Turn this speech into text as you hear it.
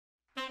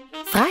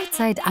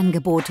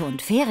Freizeitangebote und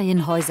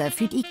Ferienhäuser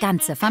für die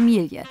ganze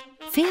Familie.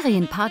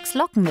 Ferienparks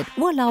locken mit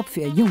Urlaub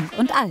für Jung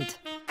und Alt.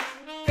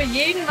 Für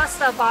jeden was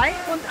dabei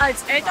und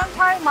als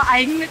Elternteil mal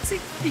eigennützig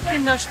die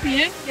Kinder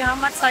spielen. Wir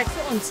haben mal Zeit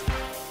für uns.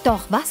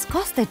 Doch was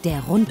kostet der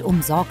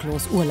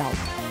Rundum-sorglos-Urlaub?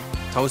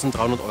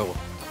 1.300 €.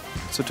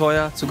 Zu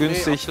teuer, zu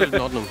günstig? Nee, absolut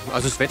in Ordnung.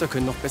 Also das Wetter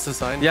könnte noch besser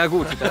sein. Ja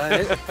gut, da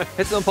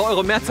hättest du noch ein paar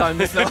Euro mehr zahlen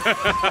müssen.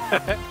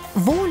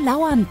 Wo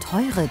lauern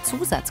teure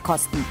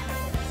Zusatzkosten?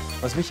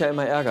 Was mich ja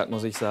immer ärgert,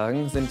 muss ich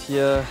sagen, sind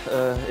hier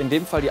in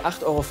dem Fall die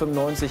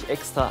 8,95 €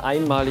 extra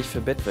einmalig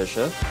für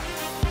Bettwäsche.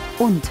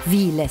 Und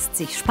wie lässt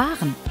sich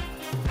sparen?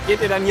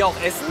 Geht ihr dann hier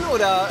auch essen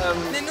oder?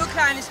 Nee, nur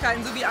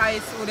Kleinigkeiten, so wie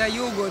Eis oder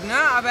Joghurt, ne?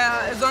 Aber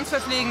sonst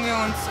verpflegen wir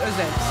uns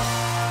selbst.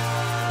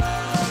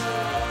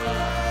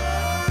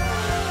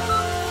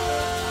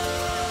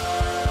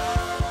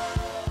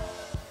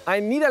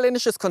 Ein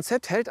niederländisches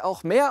Konzept hält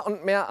auch mehr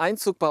und mehr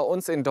Einzug bei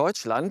uns in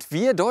Deutschland.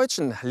 Wir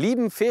Deutschen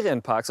lieben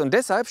Ferienparks und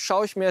deshalb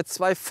schaue ich mir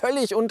zwei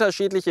völlig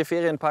unterschiedliche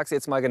Ferienparks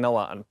jetzt mal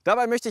genauer an.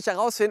 Dabei möchte ich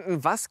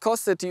herausfinden, was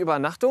kostet die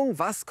Übernachtung,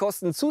 was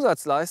kosten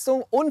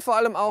Zusatzleistungen und vor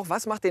allem auch,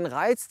 was macht den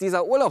Reiz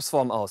dieser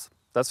Urlaubsform aus.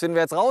 Das finden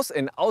wir jetzt raus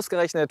in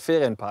Ausgerechnet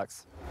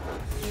Ferienparks.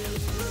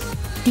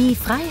 Die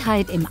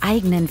Freiheit im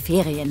eigenen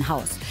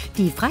Ferienhaus.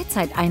 Die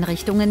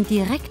Freizeiteinrichtungen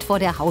direkt vor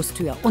der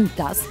Haustür und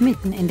das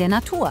mitten in der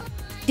Natur.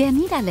 Der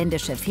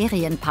niederländische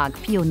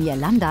Ferienpark-Pionier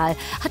Landal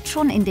hat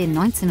schon in den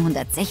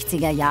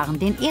 1960er Jahren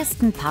den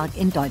ersten Park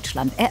in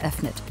Deutschland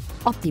eröffnet.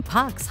 Ob die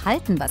Parks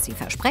halten, was sie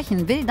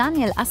versprechen, will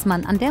Daniel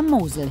Aßmann an der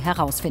Mosel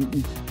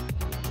herausfinden.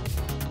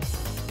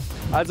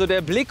 Also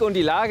der Blick und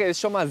die Lage ist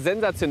schon mal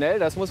sensationell,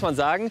 das muss man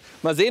sagen.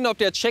 Mal sehen, ob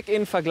der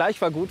Check-in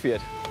vergleichbar gut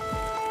wird.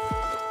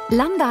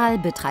 Landal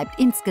betreibt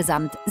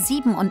insgesamt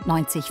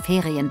 97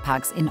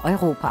 Ferienparks in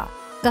Europa.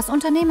 Das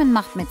Unternehmen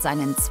macht mit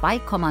seinen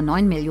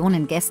 2,9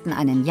 Millionen Gästen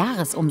einen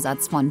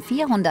Jahresumsatz von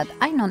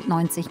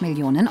 491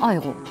 Millionen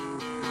 €.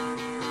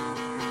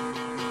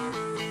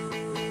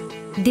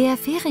 Der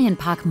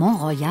Ferienpark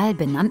Mont-Royal,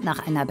 benannt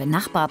nach einer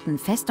benachbarten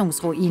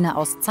Festungsruine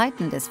aus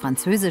Zeiten des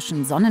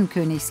französischen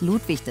Sonnenkönigs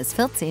Ludwig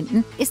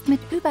XIV., ist mit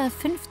über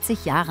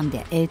 50 Jahren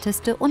der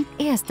älteste und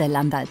erste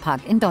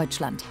Landalpark in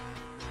Deutschland.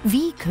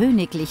 Wie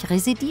königlich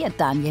residiert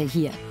Daniel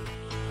hier?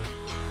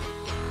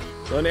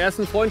 So, einen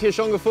ersten Freund hier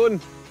schon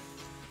gefunden.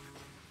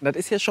 Das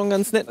ist ja schon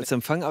ganz nett als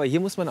Empfang, aber hier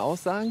muss man auch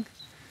sagen,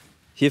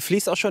 hier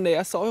fließt auch schon der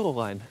erste Euro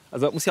rein.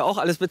 Also das muss ja auch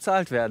alles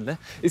bezahlt werden. Ne?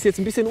 Ist jetzt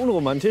ein bisschen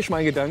unromantisch,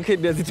 mein Gedanke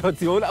in der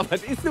Situation, aber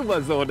es ist nun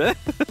mal so. Ne?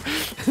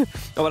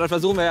 Aber das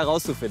versuchen wir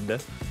herauszufinden.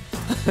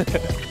 Ne?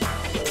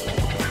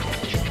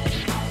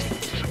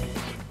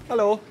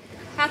 Hallo.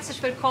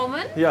 Herzlich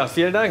willkommen. Ja,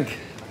 vielen Dank.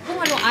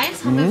 Bungalow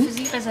 1 haben wir für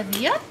Sie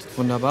reserviert.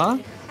 Wunderbar.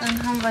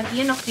 Dann haben wir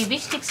hier noch die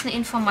wichtigsten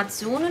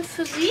Informationen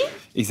für Sie.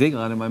 Ich sehe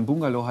gerade, mein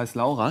Bungalow heißt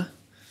Laura.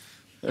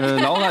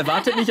 Laura,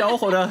 erwartet mich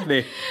auch, oder?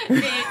 Nee.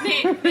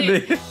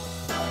 Nee.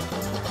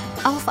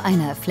 Auf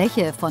einer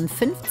Fläche von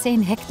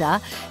 15 Hektar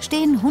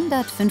stehen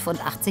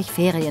 185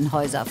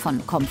 Ferienhäuser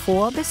von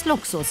Komfort bis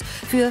Luxus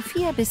für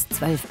 4 bis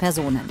 12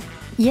 Personen.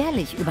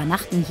 Jährlich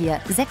übernachten hier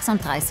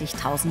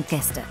 36.000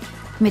 Gäste.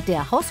 Mit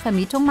der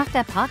Hausvermietung macht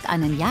der Park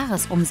einen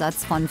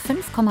Jahresumsatz von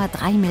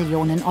 5,3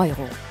 Millionen €.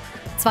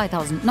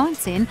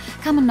 2019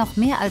 kamen noch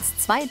mehr als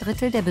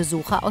 2/3 der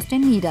Besucher aus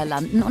den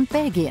Niederlanden und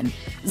Belgien.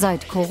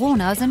 Seit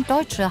Corona sind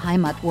deutsche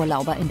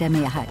Heimaturlauber in der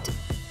Mehrheit.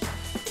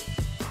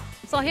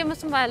 So, hier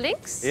müssen wir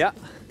links. Ja.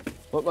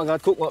 Wollt mal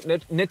gerade gucken, ob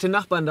nette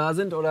Nachbarn da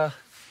sind oder.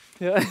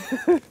 Ja.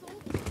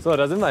 So,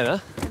 da sind wir,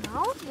 ne?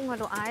 Genau,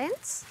 Bungalow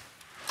 1.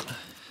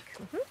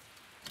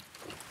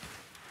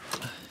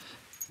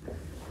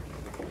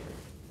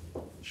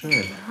 Schön.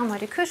 Dann haben wir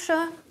die Küche,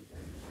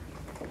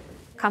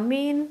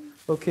 Kamin.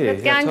 Okay.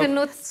 Wird gern top.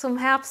 genutzt zum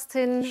Herbst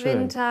hin, Schön.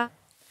 Winter.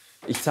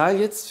 Ich zahle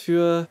jetzt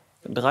für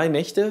 3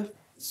 Nächte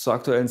zur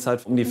aktuellen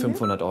Zeit um die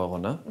 500 €.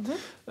 Ne?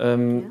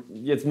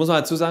 Jetzt muss man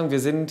dazu sagen, wir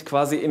sind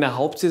quasi in der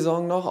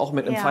Hauptsaison noch, auch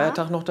mit einem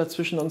Feiertag noch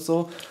dazwischen und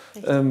so.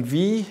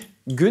 Wie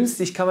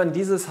günstig kann man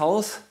dieses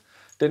Haus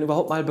denn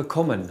überhaupt mal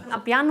bekommen?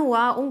 Ab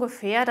Januar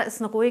ungefähr, da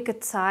ist eine ruhige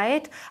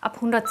Zeit,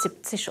 ab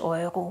 170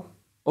 €.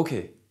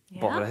 Okay.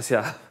 Ja. Boah, das ist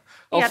ja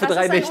auch Ja, für das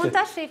 3 ist ein Nächte.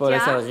 Unterschied, Boah,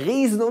 das ist ja ja. ein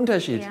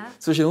Riesenunterschied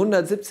zwischen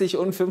 170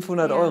 und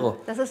 500 €.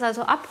 Das ist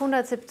also ab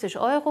 170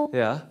 €.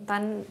 Ja.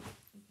 Dann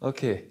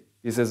Okay.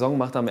 Die Saison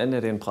macht am Ende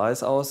den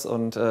Preis aus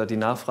und die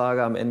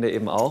Nachfrage am Ende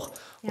eben auch.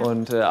 Ja.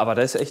 Und, aber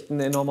das ist echt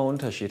ein enormer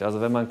Unterschied. Also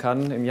wenn man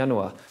kann, im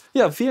Januar.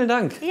 Ja, vielen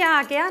Dank.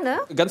 ja,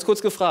 gerne. Ganz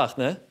kurz gefragt,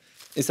 ne?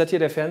 Ist das hier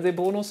der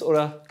Fernsehbonus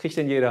oder kriegt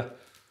den jeder?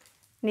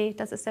 Nee,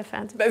 das ist der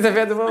Fernseher. Das ist der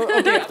Fernsehbonus?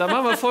 Okay, dann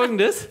machen wir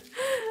Folgendes.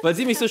 Weil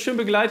Sie mich so schön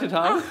begleitet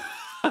haben,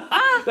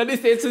 dann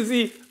ist der jetzt für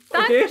Sie.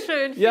 Okay?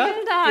 Dankeschön, Ja?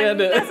 vielen Dank.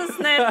 Gerne. Das ist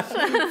nett.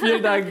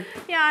 Vielen Dank.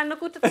 Ja, eine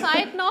gute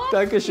Zeit noch.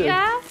 Dankeschön.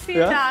 Ja,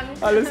 vielen Dank.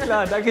 Alles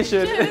klar,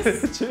 Dankeschön.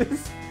 Tschüss. Tschüss.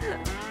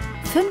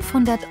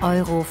 500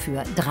 €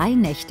 für 3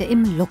 Nächte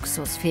im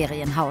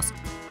Luxusferienhaus.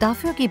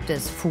 Dafür gibt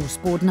es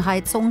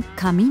Fußbodenheizung,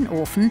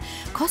 Kaminofen,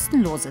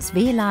 kostenloses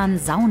WLAN,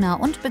 Sauna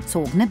und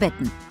bezogene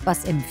Betten.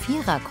 Was im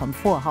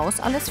 4er-Komforthaus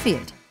alles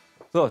fehlt.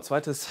 So,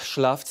 zweites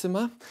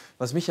Schlafzimmer.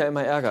 Was mich ja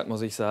immer ärgert,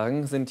 muss ich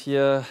sagen, sind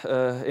hier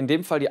in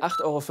dem Fall die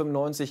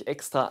 8,95 €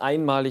 extra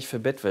einmalig für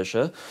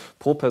Bettwäsche.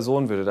 Pro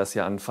Person würde das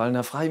hier anfallen.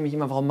 Da frage ich mich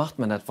immer, warum macht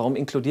man das? Warum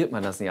inkludiert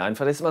man das nicht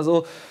einfach? Das ist immer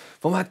so,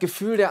 wo man das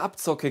Gefühl der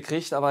Abzocke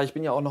kriegt. Aber ich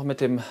bin ja auch noch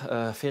mit dem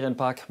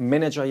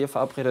Ferienpark-Manager hier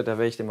verabredet. Da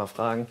werde ich den mal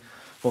fragen,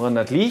 woran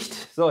das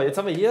liegt. So, jetzt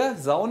haben wir hier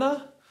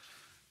Sauna.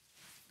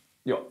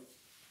 Ja.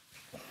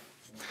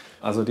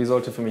 Also die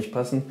sollte für mich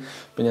passen.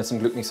 Bin ja zum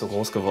Glück nicht so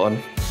groß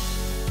geworden.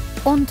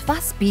 Und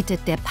was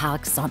bietet der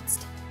Park sonst?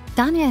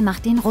 Daniel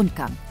macht den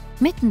Rundgang.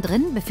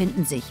 Mittendrin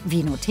befinden sich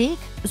Vinothek,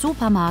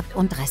 Supermarkt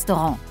und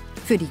Restaurant.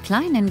 Für die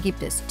Kleinen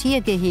gibt es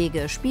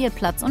Tiergehege,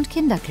 Spielplatz und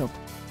Kinderclub.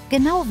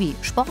 Genau wie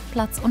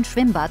Sportplatz und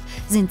Schwimmbad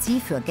sind sie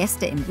für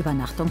Gäste im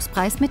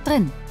Übernachtungspreis mit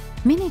drin.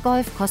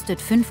 Minigolf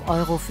kostet 5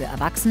 € für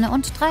Erwachsene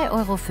und 3,50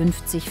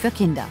 € für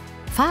Kinder.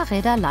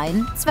 Fahrräder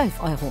leihen 12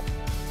 €.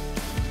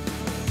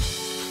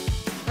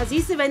 Da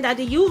siehst du, wenn da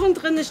die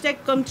Jugend drin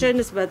steckt, kommt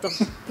schönes Wetter.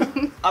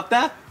 Ab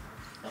da?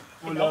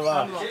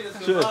 Wunderbar.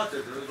 Schön.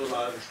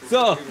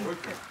 So,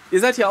 ihr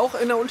seid ja auch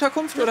in der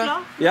Unterkunft, oder?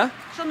 Klar. Ja?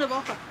 Schon eine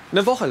Woche.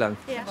 Eine Woche lang?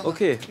 Ja.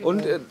 Okay.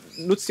 Und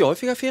nutzt ihr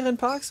häufiger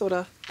Ferienparks,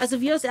 oder? Also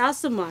wir das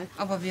erste Mal.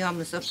 Aber wir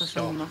haben es öfters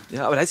schon gemacht.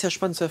 Ja, aber das ist ja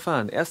spannend zu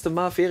erfahren. Erste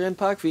Mal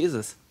Ferienpark, wie ist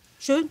es?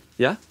 Schön.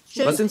 Ja?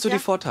 Schön, Was sind so ja.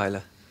 die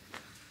Vorteile?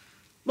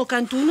 Man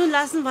kann tun und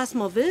lassen, was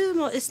man will.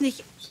 Man ist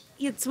nicht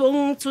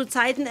gezwungen, zu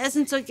Zeiten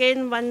essen zu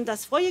gehen, wann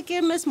das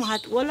vorgegeben ist. Man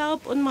hat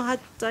Urlaub und man hat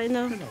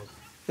seine...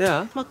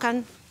 Ja, Man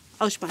kann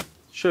ausspannen.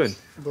 schön.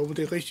 Wenn man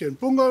den richtigen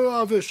Bungalow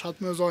erwischt,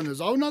 hat man so eine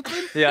Sauna drin,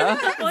 Ja?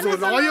 ein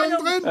Solarium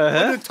drin und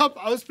einen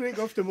Top-Ausblick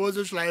auf die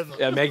Moselschleife.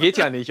 Ja, mehr geht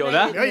ja nicht,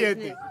 oder? Ja, geht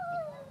nicht.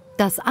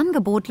 Das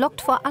Angebot lockt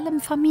vor allem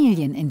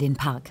Familien in den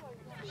Park.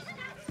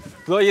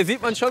 So, hier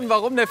sieht man schon,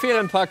 warum der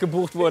Ferienpark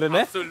gebucht wurde,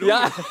 ne? Absolut.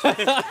 Ja,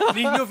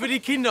 Nicht nur für die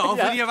Kinder, auch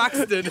für die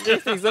Erwachsenen.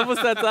 richtig, so muss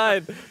das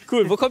sein.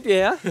 Cool, wo kommt ihr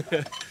her?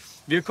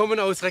 Wir kommen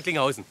aus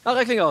Recklinghausen. Ach,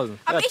 Recklinghausen.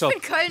 Aber Ja, ich top.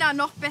 bin Kölner,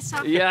 noch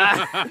besser. Ja,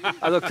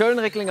 also Köln,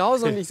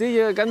 Recklinghausen und ich sehe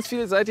hier ganz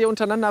viel. Seid ihr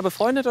untereinander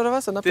befreundet oder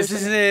was? Und habt ihr Das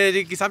euch ist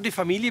die gesamte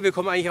Familie. Wir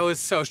kommen eigentlich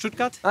aus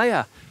Stuttgart. Ah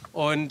ja,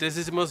 Und das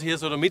ist immer hier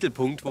so der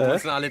Mittelpunkt, wo wir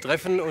uns dann alle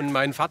treffen. Und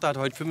mein Vater hat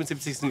heute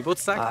 75.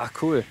 Geburtstag. ah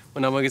cool.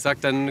 Und dann haben wir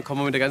gesagt, dann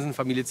kommen wir mit der ganzen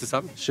Familie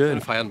zusammen Schön.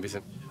 und feiern ein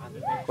bisschen.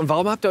 Und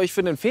warum habt ihr euch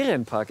für einen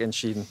Ferienpark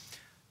entschieden?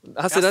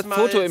 Hast du das Erstmals-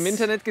 Foto im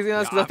Internet gesehen und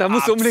hast gesagt, da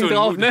musst du unbedingt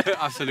drauf, ne?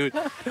 Absolut.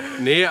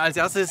 Nee, als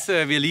erstes,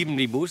 wir lieben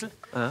die Mosel.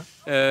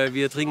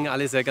 Wir trinken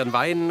alle sehr gern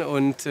Wein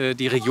und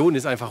die Region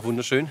ist einfach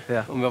wunderschön.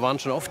 Ja. Und wir waren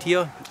schon oft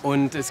hier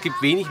und es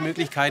gibt wenig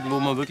Möglichkeiten, wo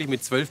man wirklich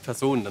mit 12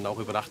 Personen dann auch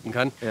übernachten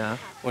kann. Ja.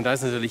 Und da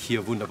ist natürlich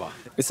hier wunderbar.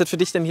 Ist das für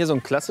dich denn hier so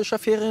ein klassischer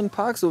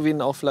Ferienpark, so wie du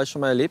ihn auch vielleicht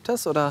schon mal erlebt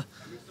hast? Oder?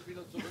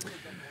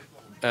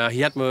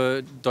 Hier hat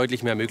man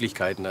deutlich mehr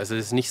Möglichkeiten. Also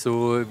es ist nicht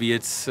so wie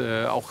jetzt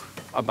auch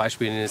am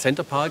Beispiel in den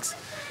Centerparks,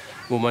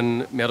 wo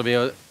man mehr oder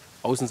weniger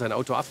außen sein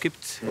Auto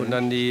abgibt und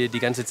dann die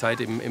ganze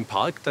Zeit im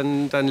Park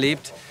dann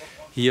lebt.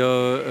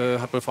 Hier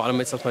hat man vor allem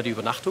jetzt erstmal die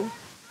Übernachtung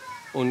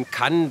und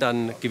kann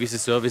dann gewisse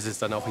Services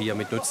dann auch hier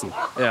mit nutzen.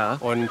 Ja.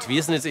 Und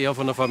wir sind jetzt eher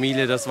von der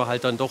Familie, dass wir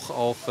halt dann doch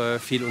auch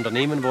viel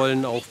unternehmen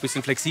wollen, auch ein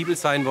bisschen flexibel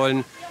sein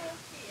wollen.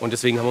 Und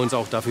deswegen haben wir uns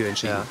auch dafür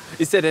entschieden. Ja.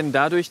 Ist der denn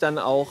dadurch dann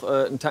auch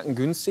einen Tacken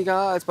günstiger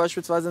als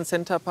beispielsweise in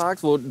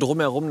Centerparks, wo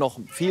drumherum noch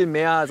viel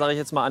mehr, sage ich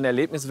jetzt mal, an der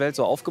Erlebniswelt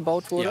so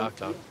aufgebaut wurde? Ja,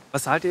 klar.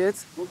 Was zahlt ihr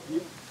jetzt?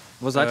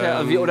 Wo seid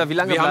ihr? Wie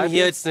lange Wir haben bleibt hier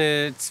ihr? jetzt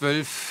eine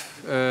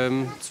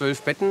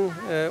 12 Betten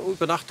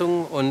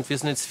Übernachtung und wir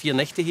sind jetzt 4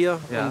 Nächte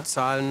hier Ja. und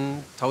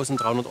zahlen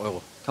 1.300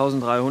 €.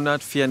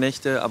 1300, 4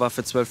 Nächte, aber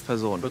für 12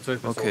 Personen. Für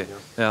 12 Personen, Okay.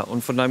 Ja.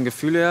 Und von deinem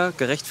Gefühl her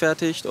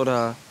gerechtfertigt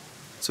oder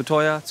zu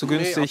teuer, zu Nee,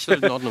 günstig?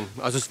 absolut in Ordnung.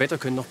 Also das Wetter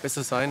könnte noch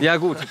besser sein. Ja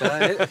gut, da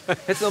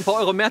hättest du noch ein paar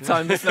Euro mehr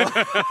zahlen müssen.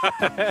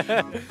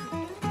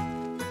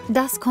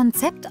 Das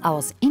Konzept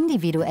aus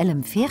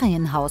individuellem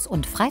Ferienhaus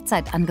und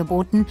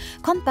Freizeitangeboten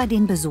kommt bei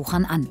den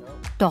Besuchern an.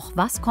 Doch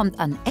was kommt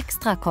an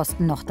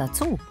Extrakosten noch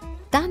dazu?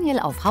 Daniel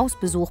auf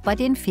Hausbesuch bei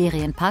den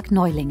Ferienpark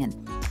Neulingen.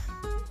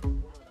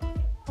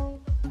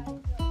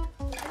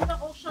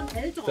 Auch schon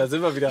älter. Da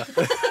sind wir wieder.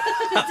 Wir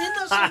sind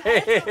doch schon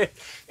älter. Wir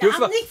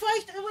Dürfen haben nicht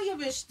feucht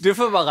übergewischt.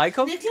 Dürfen wir mal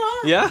reinkommen? Ja,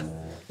 klar.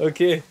 Ja?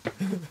 Okay.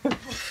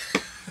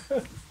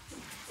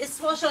 Ist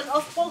zwar schon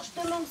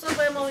Aufbruchstimmung, so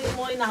wenn wir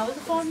morgen nach Hause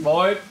fahren.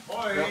 Moin.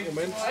 Ja,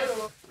 Moment.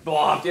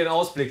 Boah, habt ihr einen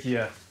Ausblick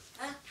hier?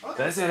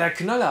 Das ist ja der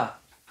Knaller.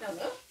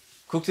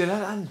 Guck dir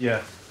das an. Ja.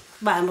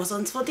 Weil wir es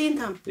uns verdient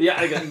haben. Ja,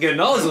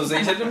 genau so sehe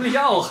ich das nämlich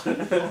auch.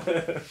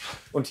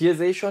 Und hier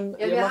sehe ich schon,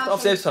 ihr macht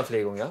auf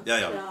Selbstverpflegung, ja? Ja,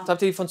 ja. Das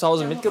habt ihr von zu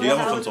Hause Die mitgebracht?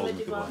 haben wir von zu Hause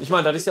mitgebracht. Ich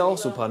meine, das ist ja auch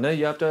super, ne?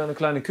 Ihr habt ja eine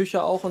kleine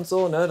Küche auch und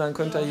so, ne? Dann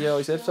könnt ihr hier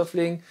euch selbst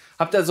verpflegen.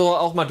 Habt ihr so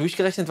auch mal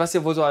durchgerechnet, was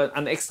ihr wohl so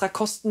an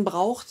Extrakosten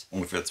braucht?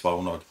 Ungefähr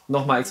 200.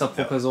 Nochmal extra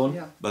pro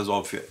Person? Also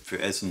auch für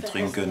Essen,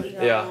 Trinken.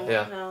 Ja,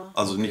 ja.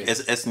 Also nicht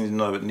Essen,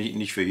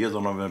 nicht für hier,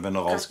 sondern wenn du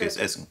rausgehst,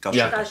 Essen.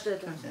 Ja.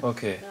 Gaststätte.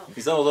 Okay.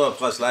 Ich sage so, das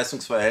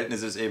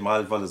Preis-Leistungs-Verhältnis ist eben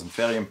halt, weil es ein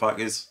Ferienpark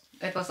ist.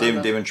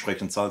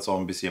 Dementsprechend zahlst du auch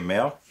ein bisschen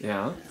mehr.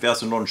 Ja.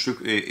 Fährst du noch ein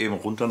Stück eben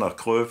runter nach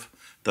Kröv,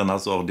 dann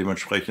hast du auch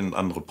dementsprechend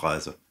andere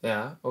Preise.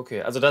 Ja,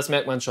 okay. Also das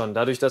merkt man schon.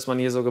 Dadurch, dass man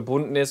hier so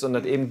gebunden ist und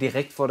das eben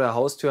direkt vor der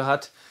Haustür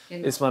hat,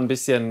 ist man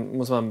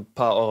muss man ein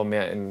paar Euro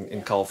mehr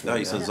in Kauf nehmen.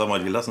 Ja, ich sag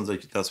mal, die lassen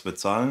sich das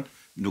bezahlen.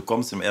 Du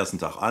kommst am ersten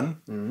Tag an,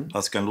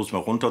 hast keine Lust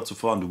mehr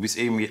runterzufahren. Du bist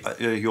eben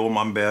hier oben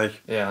am Berg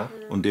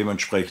und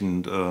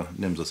dementsprechend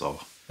nimmst du es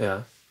auch.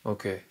 Ja,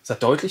 okay. Ist das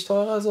deutlich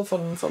teurer so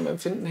vom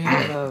Empfinden her?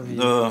 Oder wie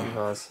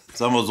war's?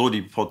 Sagen wir so,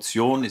 die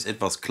Portion ist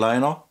etwas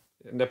kleiner.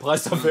 Der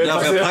Preis dafür der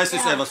Preis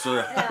ist etwas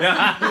höher.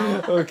 Ja,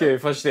 okay,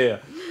 verstehe.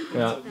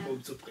 Ja.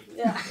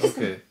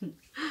 Okay,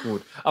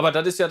 gut. Aber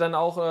das ist ja dann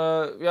auch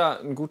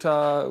ein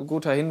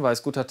guter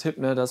Hinweis, guter Tipp,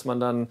 ne, dass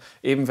man dann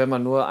eben, wenn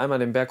man nur einmal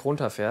den Berg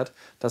runterfährt,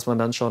 dass man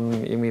dann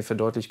schon irgendwie für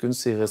deutlich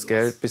günstigeres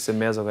Geld ein bisschen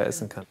mehr sogar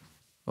essen kann.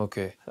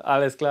 Okay,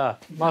 alles klar.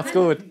 Macht's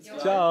gut.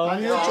 Ciao.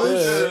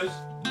 Tschüss.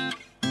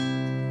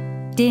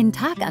 Den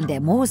Tag an der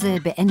Mosel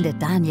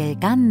beendet Daniel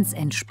ganz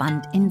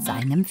entspannt in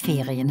seinem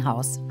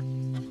Ferienhaus.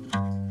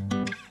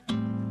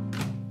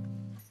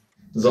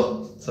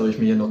 So, jetzt habe ich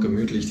mir hier noch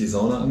gemütlich die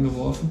Sauna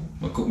angeworfen.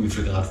 Mal gucken, wie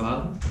viel Grad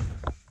waren.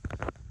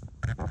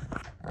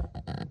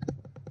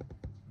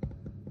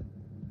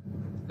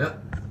 Ja.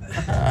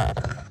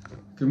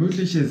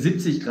 Gemütliche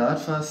 70 Grad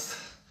fast.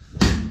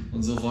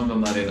 Und so wollen wir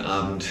mal den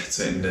Abend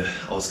zu Ende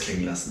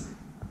ausklingen lassen.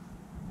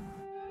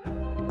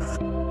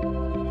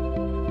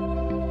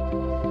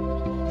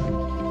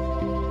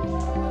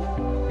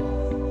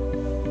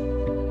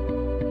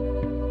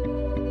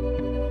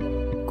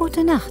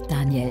 Gute Nacht,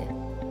 Daniel.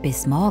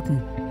 Bis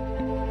morgen.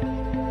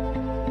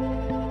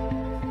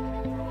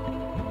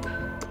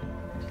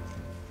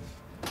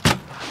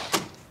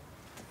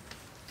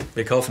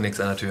 Wir kaufen nichts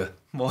an der Tür.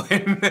 Moin.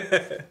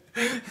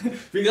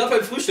 Bin gerade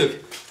beim Frühstück.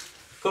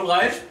 Komm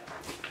rein.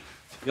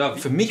 Ja,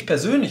 für mich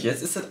persönlich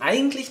jetzt ist das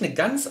eigentlich eine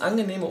ganz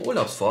angenehme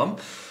Urlaubsform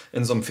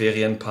in so einem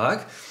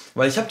Ferienpark,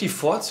 weil ich habe die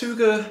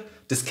Vorzüge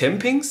des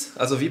Campings,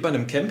 also wie bei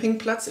einem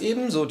Campingplatz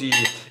eben, so die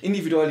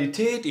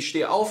Individualität, ich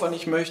stehe auf, wann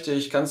ich möchte,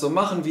 ich kann es so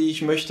machen, wie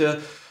ich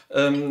möchte.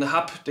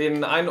 Habe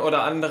den einen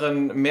oder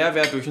anderen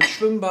Mehrwert durch ein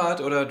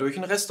Schwimmbad oder durch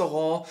ein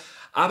Restaurant,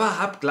 aber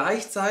habe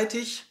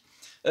gleichzeitig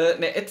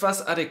eine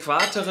etwas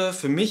adäquatere,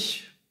 für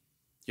mich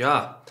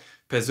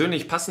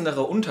persönlich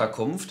passendere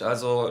Unterkunft.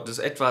 Also das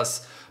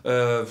etwas,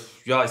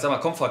 ich sag mal,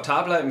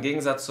 komfortabler im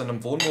Gegensatz zu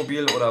einem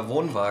Wohnmobil oder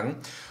Wohnwagen.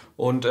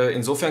 Und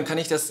insofern kann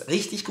ich das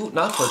richtig gut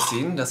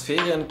nachvollziehen, dass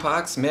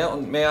Ferienparks mehr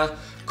und mehr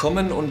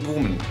kommen und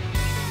boomen.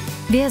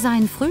 Wer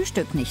sein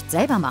Frühstück nicht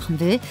selber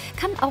machen will,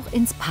 kann auch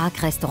ins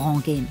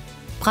Parkrestaurant gehen.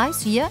 Preis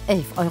hier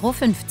 11,50 Euro.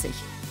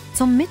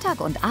 Zum Mittag-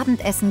 und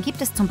Abendessen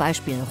gibt es zum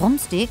Beispiel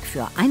Rumsteak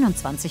für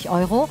 21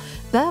 Euro,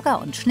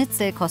 Burger und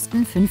Schnitzel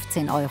kosten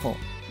 15 Euro.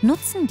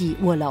 Nutzen die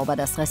Urlauber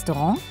das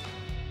Restaurant?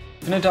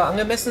 Findet ihr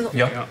angemessen?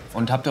 Ja.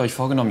 Und habt ihr euch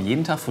vorgenommen,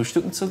 jeden Tag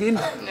frühstücken zu gehen?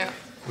 Ja.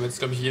 Wir haben jetzt,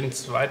 glaube ich, jeden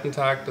zweiten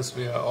Tag, dass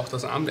wir auch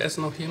das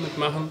Abendessen noch hier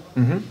mitmachen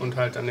und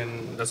halt an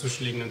den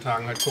dazwischenliegenden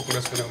Tagen halt gucken,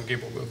 dass wir in der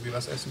Umgebung irgendwie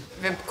was essen.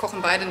 Wir kochen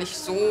beide nicht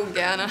so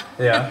gerne.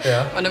 Ja.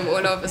 Und im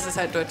Urlaub ist es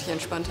halt deutlich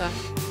entspannter.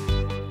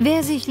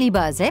 Wer sich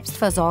lieber selbst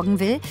versorgen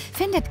will,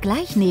 findet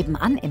gleich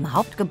nebenan im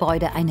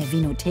Hauptgebäude eine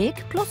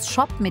Vinothek plus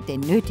Shop mit den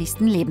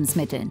nötigsten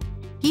Lebensmitteln.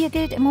 Hier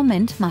gilt im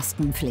Moment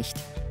Maskenpflicht.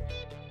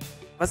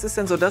 Was ist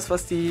denn so das,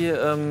 was die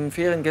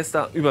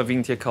Feriengäste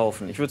überwiegend hier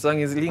kaufen? Ich würde sagen,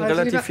 hier liegen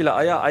relativ viele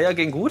Eier. Eier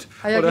gehen gut?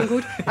 Eier gehen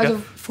gut. Also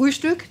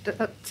Frühstück,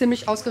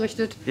 ziemlich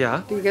ausgerichtet.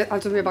 Ja.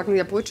 Also wir backen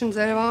ja Brötchen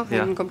selber.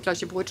 Dann kommt gleich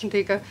die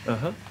Brötchentheke.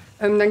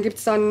 Dann gibt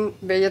es dann,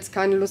 wer jetzt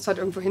keine Lust hat,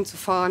 irgendwo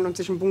hinzufahren und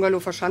sich im Bungalow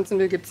verschanzen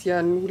will, gibt es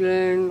hier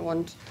Nudeln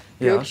und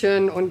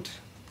Gürkchen und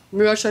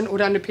Möhrchen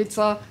oder eine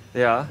Pizza.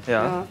 Ja.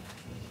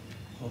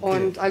 Okay.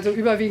 Und also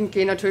überwiegend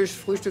gehen natürlich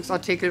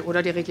Frühstücksartikel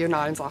oder die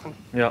regionalen Sachen.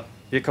 Ja.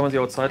 Hier kann man sich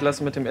auch Zeit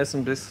lassen mit dem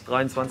Essen bis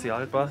 23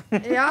 haltbar.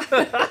 Ja,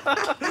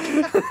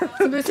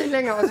 ein bisschen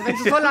länger. Also wenn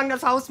Sie so lange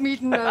das Haus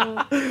mieten, dann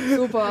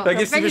super. Da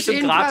gibt's die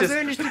bestimmt gratis.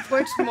 Persönlich die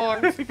Brötchen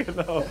morgens.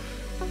 Genau.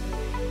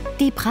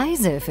 Die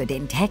Preise für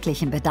den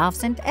täglichen Bedarf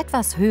sind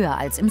etwas höher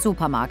als im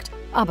Supermarkt,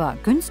 aber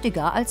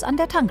günstiger als an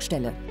der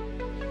Tankstelle.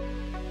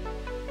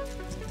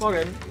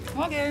 Morgen.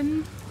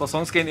 Morgen.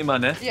 Croissants gehen immer,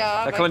 ne?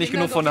 Ja, da kann man nicht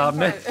genug von haben,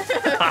 ne?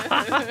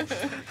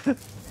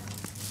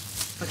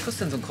 Was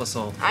kostet denn so ein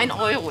Croissant? 1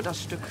 Euro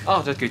das Stück.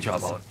 Ach, das geht ja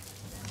aber.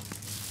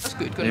 Das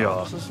geht, genau.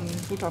 Ja. Das ist ein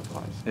guter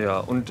Preis. Ja,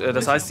 und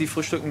das heißt, Sie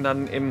frühstücken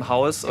dann im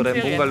Haus oder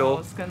im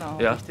Bungalow? Genau,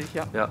 ja? Richtig,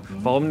 ja.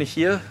 Warum nicht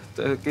hier?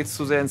 Da geht es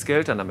zu sehr ins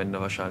Geld dann am Ende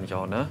wahrscheinlich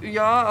auch, ne?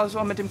 Ja,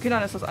 also mit den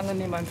Kindern ist das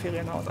angenehmer im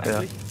Ferienhaus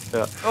eigentlich.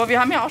 Ja. Aber wir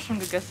haben ja auch schon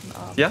gegessen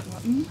abends. Ja?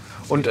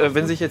 Und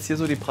wenn sich jetzt hier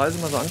so die Preise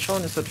mal so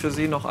anschauen, ist das für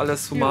Sie noch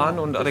alles human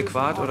und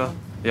adäquat? Oder?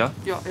 Ja?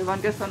 Ja, wir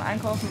waren gestern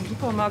einkaufen im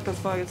Supermarkt.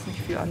 Das war jetzt nicht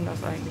viel anders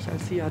eigentlich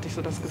als hier, hatte ich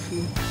so das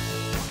Gefühl.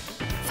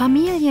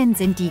 Familien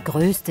sind die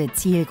größte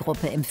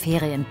Zielgruppe im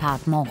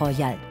Ferienpark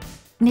Mont-Royal.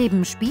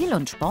 Neben Spiel-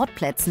 und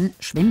Sportplätzen,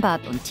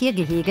 Schwimmbad und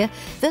Tiergehege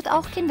wird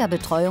auch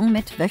Kinderbetreuung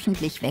mit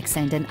wöchentlich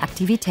wechselnden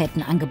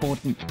Aktivitäten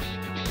angeboten.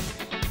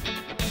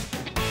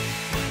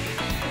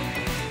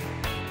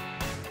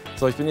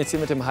 So, ich bin jetzt hier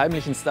mit dem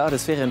heimlichen Star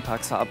des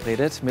Ferienparks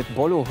verabredet, mit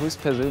Bollo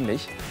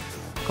höchstpersönlich.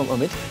 Kommt mal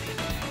mit.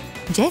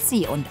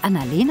 Jessie und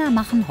Annalena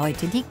machen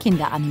heute die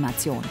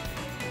Kinderanimation.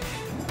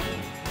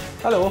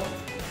 Hallo.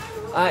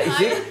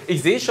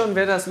 Ich seh schon,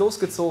 wer das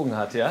losgezogen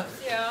hat, ja?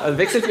 Ja. Also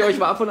wechselt ihr euch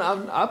mal ab und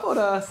an ab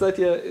oder seid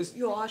ihr...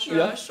 Ja, schon.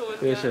 Ja? Schon.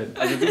 Sehr schön.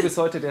 Also du bist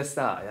heute der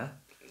Star, ja?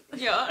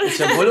 Ja.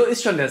 Bolo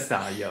ist schon der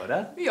Star hier,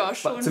 oder? Ja,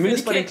 schon.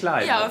 Zumindest bei den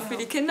Kleinen. Ja, für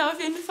die Kinder auf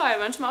jeden Fall.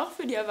 Manchmal auch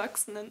für die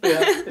Erwachsenen.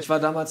 Ja. Ich war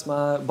damals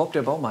mal Bob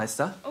der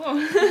Baumeister. Oh.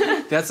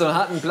 Der hat so einen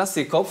harten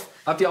Plastikkopf.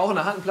 Habt ihr auch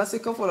einen harten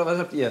Plastikkopf oder was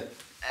habt ihr?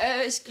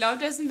 Ich glaube,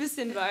 der ist ein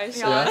bisschen weich.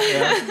 Ja,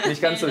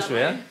 nicht ganz so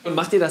schwer. Und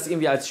macht ihr das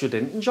irgendwie als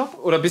Studentenjob?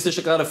 Oder bist du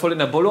gerade voll in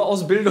der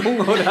Bolo-Ausbildung?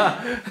 Oder?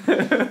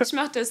 Ich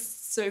mache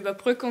das zur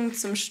Überbrückung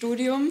zum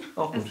Studium.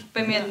 Auch gut. Das ist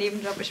bei mir ein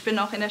Nebenjob. Ich bin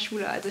auch in der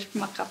Schule, also ich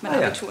mache gerade mein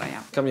Abitur.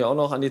 Ja. Ich kann mich auch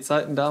noch an die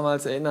Zeiten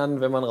damals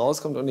erinnern, wenn man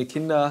rauskommt und die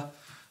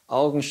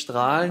Kinderaugen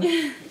strahlen. Ja.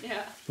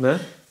 Ne?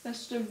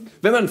 Das stimmt.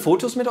 Wenn man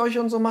Fotos mit euch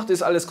und so macht,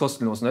 ist alles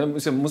kostenlos. Ne?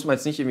 Muss man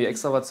jetzt nicht irgendwie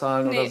extra was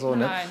zahlen oder so.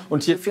 Ne? Nein.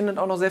 Und hier findet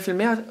auch noch sehr viel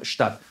mehr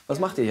statt. Was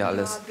macht ihr hier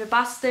alles? Ja, wir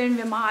basteln,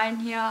 wir malen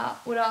hier.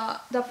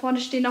 Oder da vorne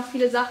stehen auch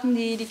viele Sachen,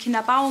 die die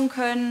Kinder bauen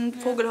können.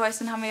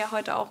 Vogelhäuschen haben wir ja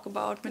heute auch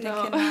gebaut mit den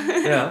Kindern.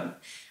 Ja.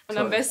 Und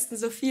am besten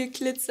so viel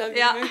Glitzer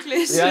wie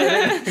möglich. Ja,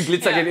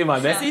 Glitzer geht immer,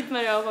 ne? Das sieht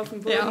man ja auch auf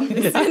dem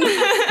Boden.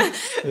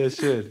 Ja,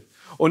 schön.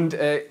 Und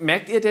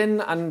merkt ihr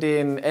denn an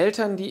den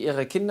Eltern, die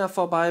ihre Kinder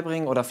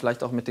vorbeibringen oder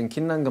vielleicht auch mit den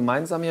Kindern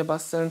gemeinsam hier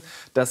basteln,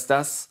 dass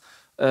das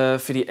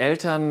für die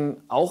Eltern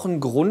auch ein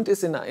Grund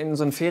ist, in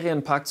so einen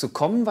Ferienpark zu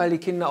kommen, weil die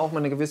Kinder auch mal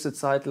eine gewisse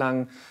Zeit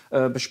lang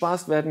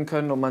bespaßt werden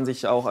können und man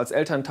sich auch als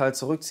Elternteil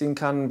zurückziehen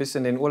kann, ein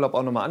bisschen den Urlaub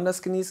auch noch mal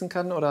anders genießen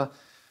kann? Oder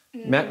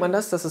merkt man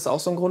das, dass es auch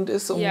so ein Grund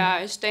ist? Ja,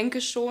 ich denke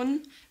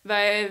schon,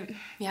 weil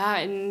ja,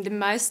 in den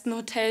meisten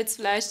Hotels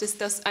vielleicht ist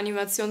das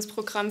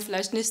Animationsprogramm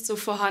vielleicht nicht so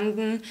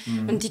vorhanden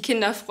und die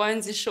Kinder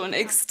freuen sich schon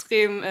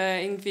extrem,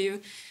 irgendwie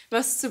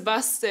was zu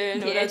basteln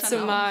Die oder Eltern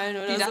zu auch, malen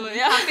oder die so. dann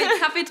Ja.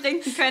 Kaffee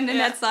trinken können in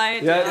der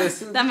Zeit, Ja,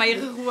 dann mal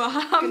ihre Ruhe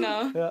haben.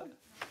 Genau. Ja.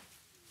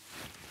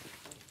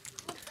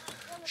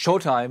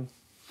 Showtime.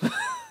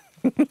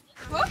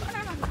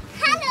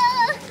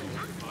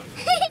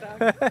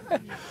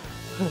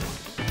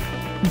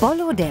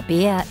 Bollo der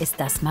Bär ist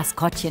das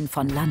Maskottchen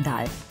von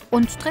Landal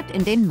und tritt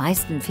in den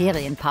meisten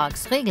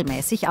Ferienparks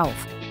regelmäßig auf.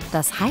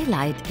 Das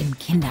Highlight im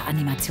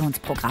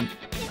Kinderanimationsprogramm.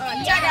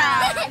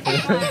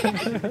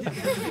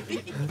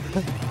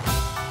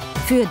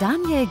 Für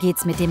Daniel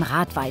geht's mit dem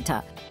Rad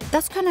weiter.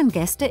 Das können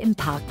Gäste im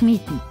Park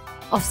mieten.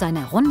 Auf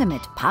seiner Runde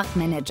mit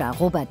Parkmanager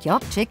Robert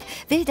Jobczyk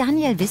will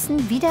Daniel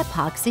wissen, wie der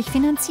Park sich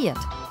finanziert.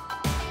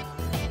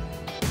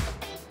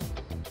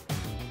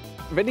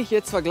 Wenn ich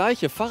jetzt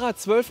vergleiche, Fahrrad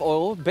 12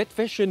 €,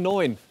 Bettwäsche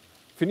 9,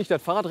 finde ich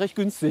das Fahrrad recht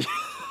günstig.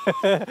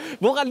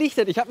 Woran liegt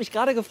das? Ich habe mich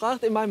gerade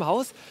gefragt in meinem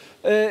Haus,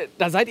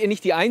 da seid ihr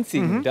nicht die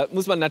Einzigen. Da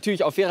muss man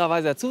natürlich auch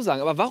fairerweise dazu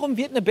sagen. Aber warum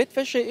wird eine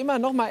Bettwäsche immer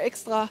noch mal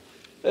extra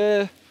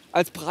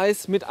als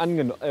Preis mit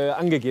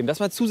angegeben, dass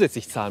man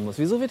zusätzlich zahlen muss?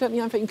 Wieso wird das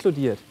nicht einfach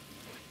inkludiert?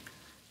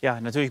 Ja,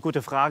 natürlich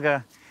gute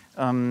Frage.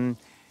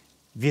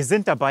 Wir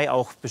sind dabei,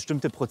 auch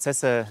bestimmte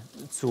Prozesse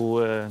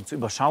zu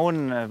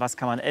überschauen. Was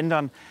kann man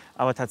ändern?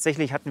 Aber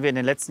tatsächlich hatten wir in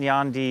den letzten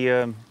Jahren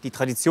die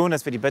Tradition,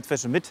 dass wir die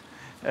Bettwäsche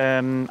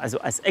also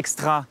als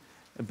extra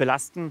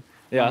belasten.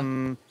 Ja.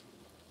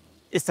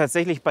 Ist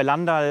tatsächlich bei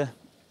Landal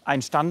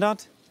ein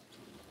Standard,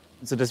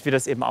 sodass wir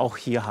das eben auch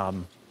hier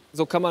haben.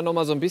 So kann man noch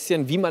mal so ein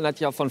bisschen, wie man das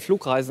ja von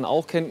Flugreisen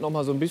auch kennt, noch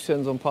mal so ein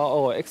bisschen so ein paar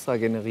Euro extra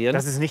generieren.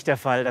 Das ist nicht der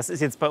Fall. Das ist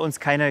jetzt bei uns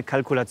keine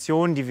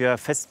Kalkulation, die wir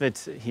fest mit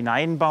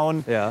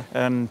hineinbauen. Ja.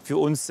 Für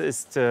uns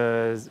ist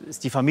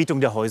die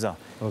Vermietung der Häuser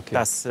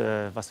das,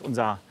 was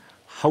unser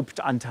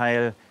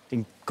Hauptanteil,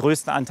 den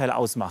größten Anteil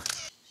ausmacht.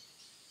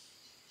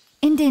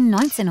 In den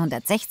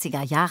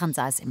 1960er Jahren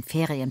sah es im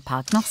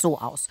Ferienpark noch so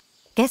aus.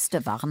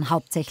 Gäste waren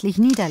hauptsächlich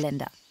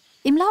Niederländer.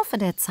 Im Laufe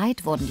der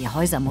Zeit wurden die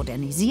Häuser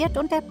modernisiert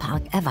und der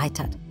Park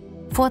erweitert.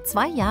 Vor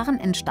 2 Jahren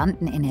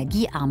entstanden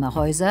energiearme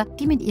Häuser,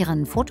 die mit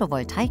ihren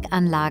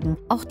Photovoltaikanlagen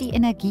auch die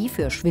Energie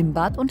für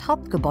Schwimmbad und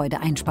Hauptgebäude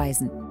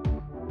einspeisen.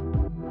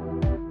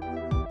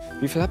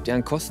 Wie viel habt ihr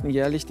an Kosten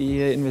jährlich, die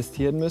ihr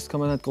investieren müsst, kann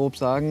man halt grob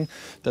sagen,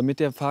 damit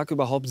der Park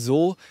überhaupt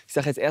so, ich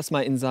sage jetzt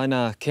erstmal, in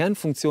seiner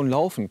Kernfunktion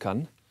laufen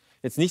kann?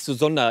 Jetzt nicht so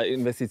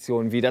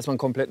Sonderinvestitionen, wie dass man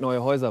komplett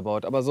neue Häuser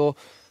baut, aber so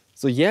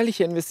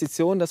jährliche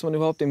Investitionen, dass man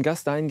überhaupt dem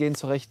Gast dahingehend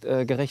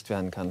gerecht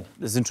werden kann.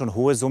 Das sind schon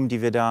hohe Summen,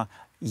 die wir da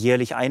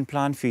jährlich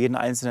einplanen für jeden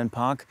einzelnen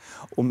Park,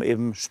 um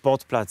eben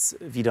Sportplatz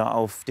wieder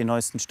auf den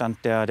neuesten Stand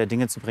der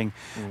Dinge zu bringen.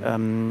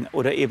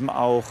 Oder eben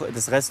auch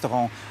das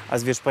Restaurant.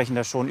 Also wir sprechen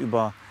da schon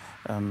über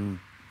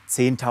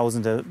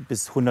Zehntausende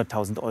bis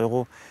 100.000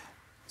 Euro.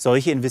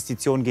 Solche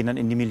Investitionen gehen dann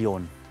in die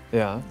Millionen.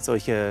 Ja.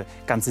 Solche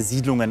ganze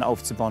Siedlungen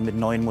aufzubauen mit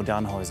neuen,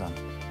 modernen Häusern.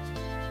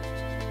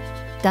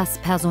 Das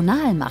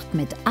Personal macht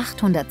mit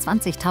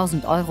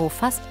 820.000 Euro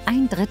fast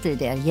 1/3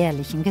 der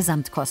jährlichen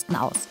Gesamtkosten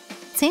aus.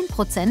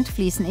 10%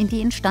 fließen in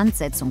die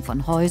Instandsetzung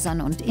von Häusern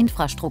und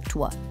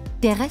Infrastruktur.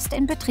 Der Rest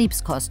in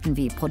Betriebskosten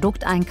wie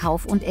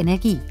Produkteinkauf und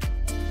Energie.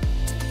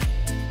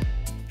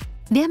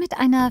 Wer mit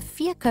einer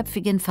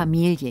vierköpfigen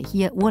Familie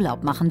hier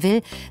Urlaub machen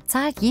will,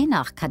 zahlt je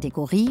nach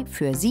Kategorie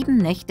für 7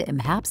 Nächte im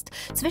Herbst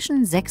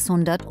zwischen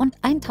 600 und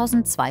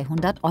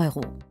 1200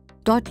 Euro.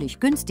 Deutlich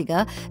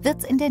günstiger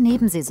wird's in der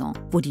Nebensaison,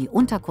 wo die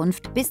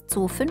Unterkunft bis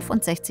zu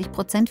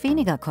 65%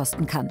 weniger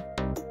kosten kann.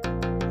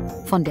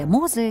 Von der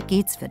Mosel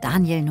geht's für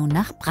Daniel nun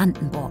nach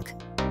Brandenburg.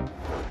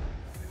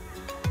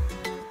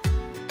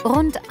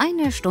 Rund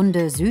 1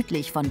 Stunde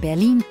südlich von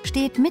Berlin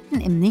steht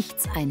mitten im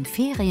Nichts ein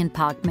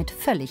Ferienpark mit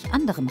völlig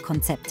anderem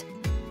Konzept.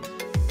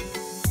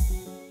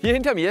 Hier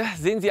hinter mir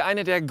sehen Sie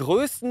eine der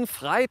größten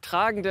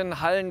freitragenden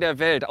Hallen der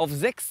Welt auf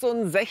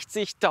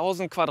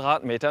 66.000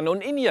 Quadratmetern.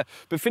 Und in ihr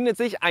befindet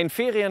sich ein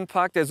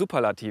Ferienpark der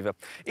Superlative.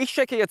 Ich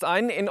checke jetzt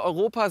ein in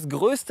Europas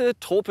größte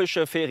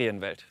tropische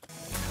Ferienwelt.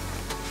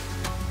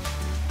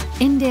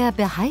 In der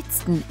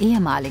beheizten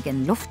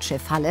ehemaligen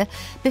Luftschiffhalle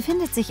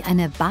befindet sich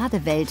eine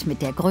Badewelt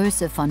mit der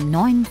Größe von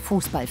 9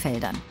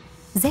 Fußballfeldern.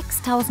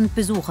 6.000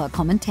 Besucher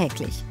kommen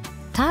täglich.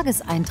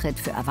 Tageseintritt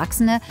für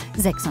Erwachsene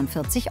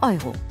 46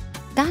 Euro.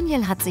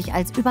 Daniel hat sich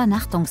als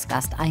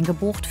Übernachtungsgast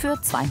eingebucht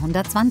für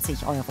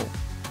 220 Euro.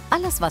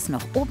 Alles, was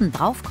noch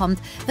obendrauf kommt,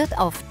 wird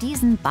auf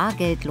diesen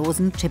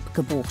bargeldlosen Chip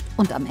gebucht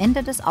und am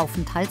Ende des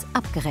Aufenthalts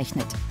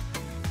abgerechnet.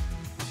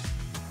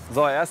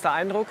 So, erster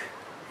Eindruck.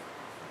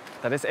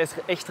 Das ist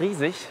echt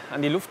riesig.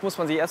 An die Luft muss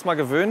man sich erst mal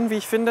gewöhnen, wie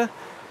ich finde.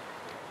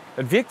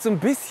 Es wirkt so ein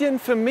bisschen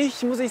für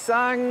mich, muss ich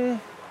sagen,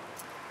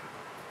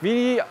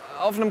 wie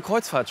auf einem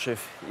Kreuzfahrtschiff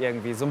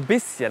irgendwie. So ein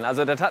bisschen.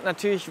 Also das hat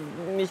natürlich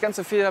nicht ganz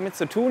so viel damit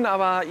zu tun,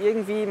 aber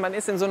irgendwie, man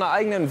ist in so einer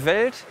eigenen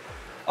Welt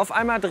auf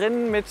einmal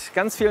drin mit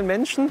ganz vielen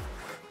Menschen.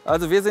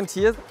 Also wir sind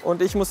hier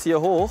und ich muss hier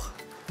hoch.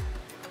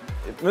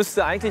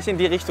 Müsste eigentlich in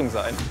die Richtung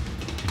sein.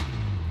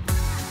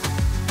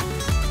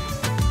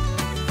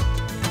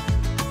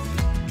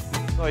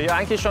 So, hier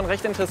eigentlich schon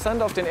recht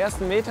interessant. Auf den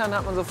ersten Metern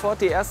hat man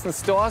sofort die ersten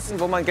Stores,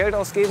 wo man Geld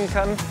ausgeben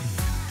kann.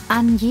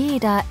 An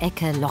jeder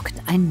Ecke lockt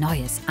ein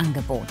neues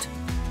Angebot.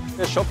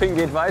 Das Shopping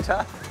geht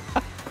weiter.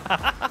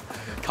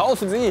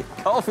 Kaufen Sie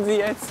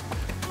jetzt.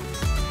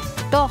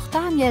 Doch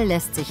Daniel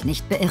lässt sich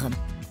nicht beirren.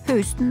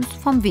 Höchstens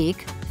vom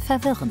Weg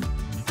verwirren.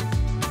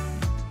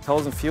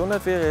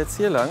 1400 wäre jetzt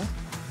hier lang.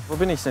 Wo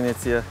bin ich denn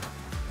jetzt hier?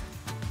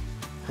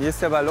 Hier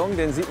ist der Ballon,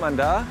 den sieht man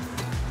da.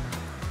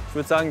 Ich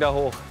würde sagen, da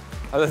hoch.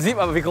 Also sieht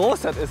man, wie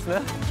groß das ist,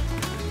 ne?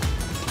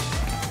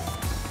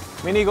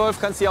 Minigolf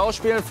kannst du hier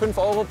ausspielen, 5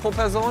 Euro pro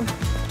Person.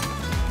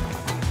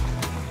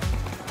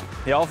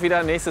 Hier auch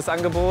wieder nächstes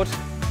Angebot.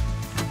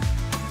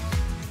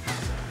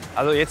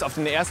 Also jetzt auf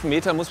den ersten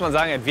Metern muss man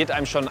sagen, es wird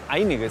einem schon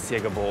einiges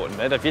hier geboten,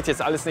 ne? Das wird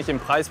jetzt alles nicht im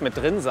Preis mit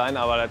drin sein,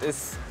 aber das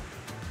ist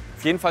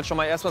auf jeden Fall schon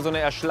mal erstmal so eine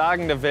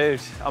erschlagende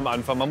Welt am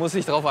Anfang. Man muss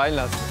sich darauf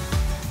einlassen.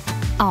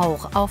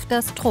 Auch auf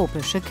das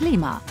tropische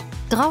Klima.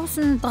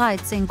 Draußen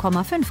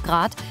 13,5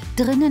 Grad,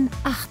 drinnen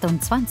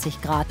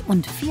 28 Grad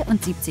und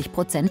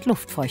 74%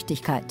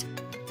 Luftfeuchtigkeit.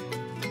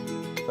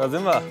 Da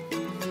sind wir.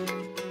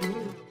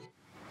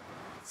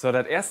 So,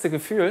 das erste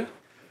Gefühl,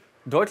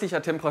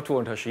 deutlicher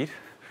Temperaturunterschied.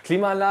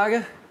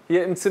 Klimaanlage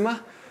hier im Zimmer.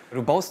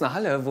 Du baust eine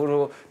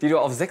Halle, die du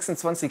auf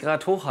 26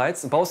 Grad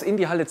hochheizt, baust in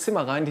die Halle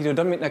Zimmer rein, die du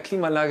dann mit einer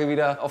Klimaanlage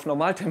wieder auf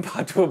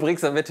Normaltemperatur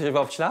bringst, damit du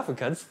überhaupt schlafen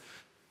kannst.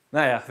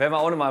 Naja, werden wir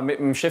auch noch mal mit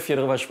dem Chef hier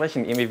drüber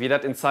sprechen, irgendwie, wie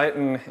das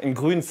in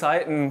grünen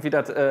Zeiten, wie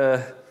das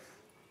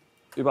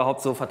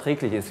überhaupt so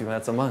verträglich ist, wie man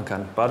das so machen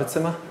kann.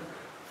 Badezimmer?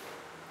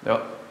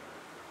 Ja.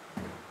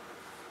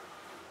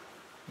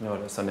 Ja,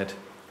 das ist ja nett.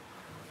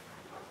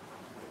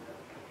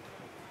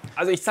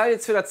 Also ich zahle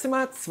jetzt für das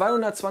Zimmer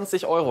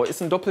 220 Euro,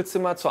 ist ein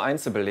Doppelzimmer zur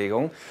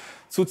Einzelbelegung.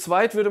 Zu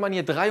zweit würde man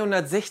hier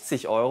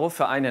 360 Euro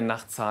für eine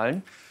Nacht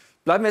zahlen.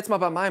 Bleiben wir jetzt mal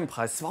bei meinem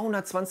Preis.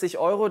 220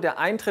 Euro, der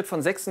Eintritt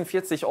von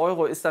 46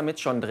 Euro ist damit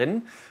schon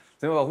drin.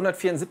 Sind wir bei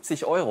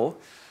 174 Euro.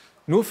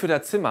 Nur für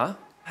das Zimmer.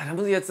 Da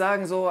muss ich jetzt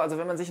sagen, so, also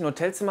wenn man sich ein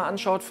Hotelzimmer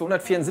anschaut, für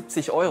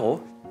 174 Euro,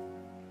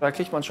 da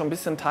kriegt man schon ein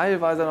bisschen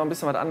teilweise noch ein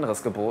bisschen was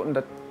anderes geboten.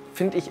 Das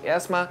finde ich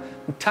erstmal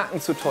einen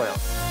Tacken zu teuer.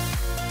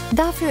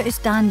 Dafür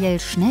ist Daniel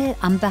schnell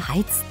am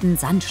beheizten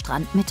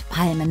Sandstrand mit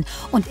Palmen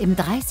und im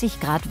 30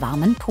 Grad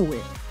warmen Pool.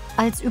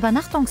 Als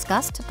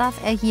Übernachtungsgast darf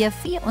er hier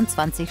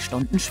 24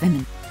 Stunden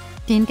schwimmen.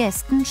 Den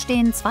Gästen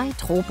stehen 2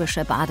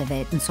 tropische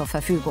Badewelten zur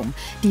Verfügung.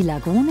 Die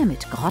Lagune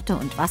mit Grotte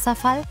und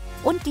Wasserfall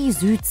und die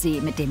Südsee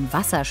mit dem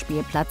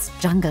Wasserspielplatz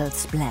Jungle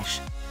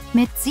Splash.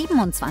 Mit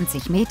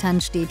 27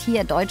 Metern steht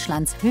hier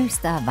Deutschlands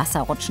höchster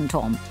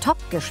Wasserrutschenturm.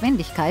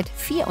 Top-Geschwindigkeit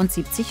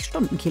 74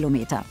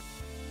 Stundenkilometer.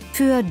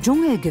 Für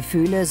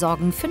Dschungelgefühle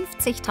sorgen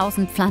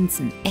 50.000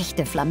 Pflanzen,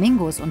 echte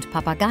Flamingos und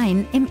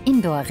Papageien im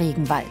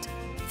Indoor-Regenwald.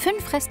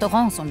 5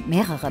 Restaurants und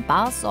mehrere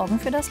Bars sorgen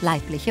für das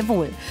leibliche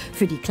Wohl.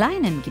 Für die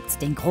Kleinen gibt's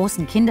den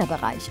großen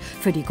Kinderbereich,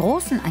 für die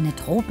Großen eine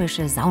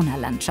tropische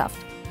Saunalandschaft.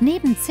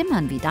 Neben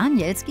Zimmern wie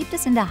Daniels gibt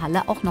es in der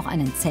Halle auch noch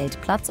einen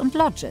Zeltplatz und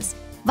Lodges.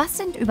 Was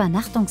sind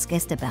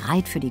Übernachtungsgäste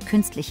bereit für die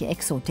künstliche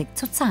Exotik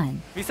zu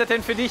zahlen? Wie ist das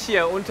denn für dich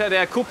hier unter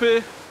der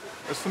Kuppel?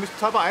 Das ist für mich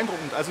total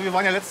beeindruckend. Also wir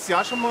waren ja letztes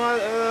Jahr schon mal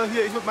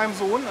hier, ich mit meinem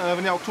Sohn.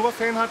 Wenn er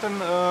Oktoberferien hat,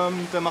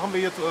 dann machen wir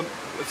jetzt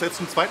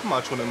zum 2.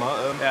 Mal schon immer.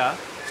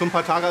 So ein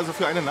paar Tage, also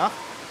für eine Nacht.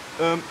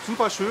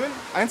 Super schön.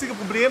 Einzige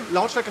Problem,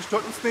 Lautstärke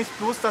stört uns nicht,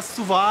 bloß dass es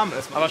zu warm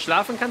ist. Aber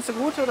schlafen kannst du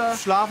gut, oder?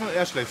 Schlafen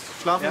eher schlecht.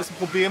 Schlafen ist ein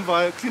Problem,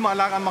 weil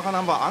Klimaanlage anmachen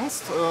haben wir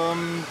Angst,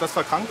 dass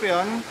wir krank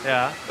werden.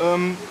 Ja.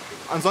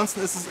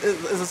 Ansonsten ist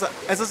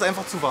es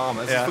einfach zu warm.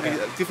 Es ist wirklich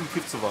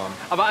definitiv zu warm.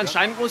 Aber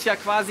anscheinend muss ja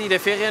quasi der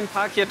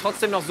Ferienpark hier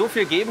trotzdem noch so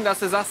viel geben, dass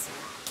du sagst,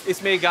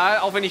 ist mir egal,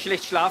 auch wenn ich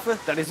schlecht schlafe.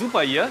 Das ist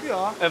super hier.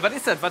 Ja. Was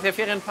ist das, was der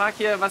Ferienpark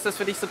hier, was das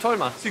für dich so toll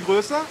macht? Ist die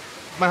Größe?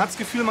 Man hat das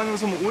Gefühl, man ist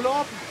so im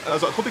Urlaub.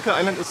 Also Tropical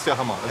Island ist der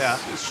Hammer.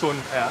 Es ist schon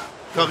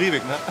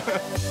Karibik, ne?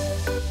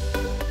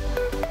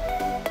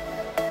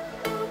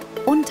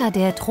 Unter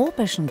der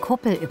tropischen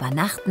Kuppel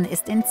übernachten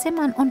ist in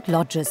Zimmern und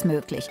Lodges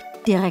möglich.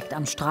 Direkt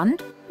am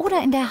Strand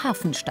oder in der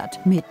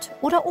Hafenstadt mit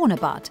oder ohne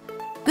Bad.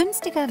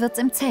 Günstiger wird's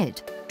im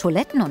Zelt.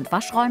 Toiletten und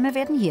Waschräume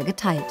werden hier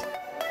geteilt.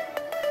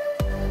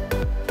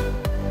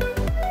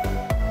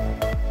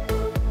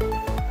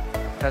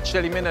 Das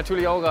stelle ich mir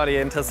natürlich auch gerade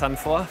hier interessant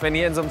vor, wenn du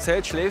hier in so einem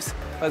Zelt schläfst,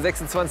 bei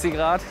 26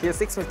 Grad. Hier ist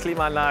nichts mit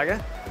Klimaanlage.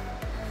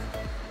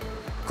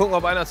 Gucken,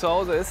 ob einer zu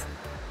Hause ist.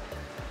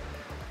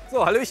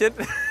 So, Hallöchen.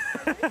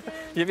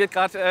 Hier wird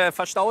gerade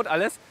verstaut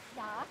alles.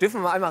 Ja.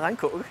 Dürfen wir mal einmal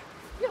reingucken?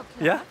 Ja, klar.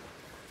 Ja?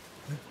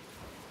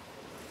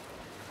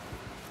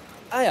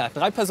 Ah ja,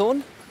 3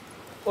 Personen?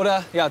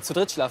 Oder ja, zu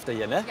dritt schlaft ihr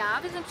hier, ne?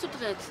 Ja, wir sind zu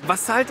dritt.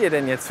 Was zahlt ihr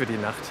denn jetzt für die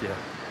Nacht hier?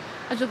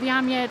 Also wir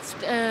haben jetzt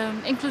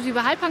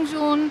inklusive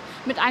Halbpension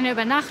mit einer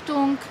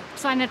Übernachtung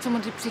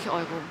 275 €.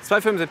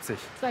 275?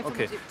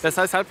 Okay. Das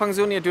heißt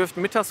Halbpension, ihr dürft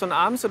mittags und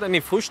abends oder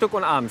nee, Frühstück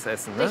und abends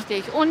essen, ne?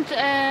 Richtig. Und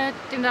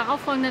den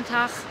darauffolgenden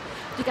Tag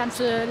die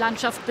ganze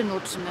Landschaft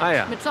benutzen.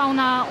 Mit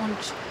Sauna und...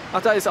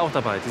 Ach, da ist auch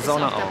dabei, die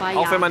Sauna auch. Dabei,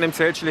 auch wenn man im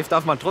Zelt schläft,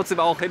 darf man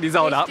trotzdem auch in die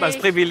Sauna. Richtig. Hat man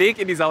das Privileg,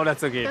 in die Sauna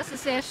zu gehen. Das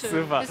ist sehr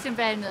schön. Super. Ein bisschen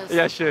Wellness.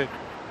 Ja, schön.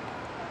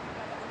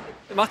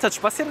 Macht das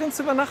Spaß, hier drin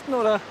zu übernachten,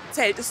 oder?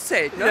 Zelt ist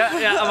Zelt, ne?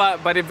 Ja, aber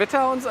bei dem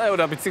Wetter und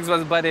oder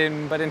beziehungsweise bei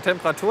den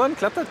Temperaturen,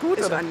 klappt das gut?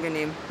 Ist oder?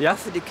 angenehm. Ja? Auch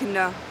für die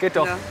Kinder. Geht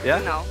doch, ja?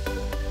 Genau.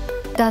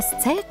 Das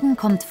Zelten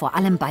kommt vor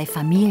allem bei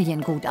Familien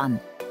gut an.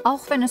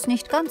 Auch wenn es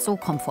nicht ganz so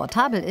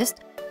komfortabel ist,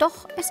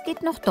 doch es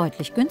geht noch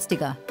deutlich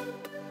günstiger.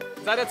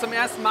 Seid ihr zum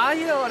ersten Mal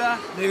hier, oder?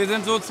 Nee, wir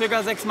sind so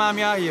circa 6 Mal im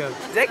Jahr hier.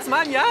 6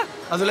 Mal im Jahr?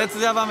 Also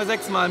letztes Jahr waren wir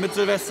 6 Mal mit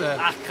Silvester.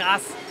 Ach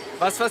krass.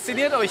 Was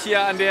fasziniert euch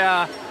hier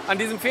an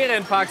diesem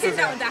Ferienpark?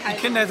 Die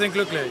Kinder sind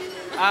glücklich.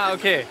 Ah,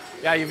 okay.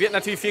 Ja, hier wird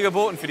natürlich viel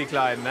geboten für die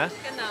Kleinen, ne?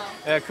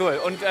 Genau. Ja, cool.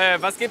 Und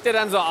was gebt ihr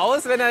dann so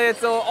aus, wenn ihr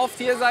jetzt so oft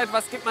hier seid?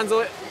 Was gibt man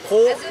so pro?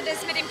 Also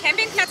das mit dem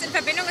Campingplatz in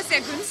Verbindung ist sehr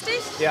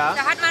günstig. Ja.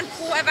 Da hat man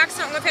pro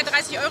Erwachsene ungefähr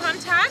 30 €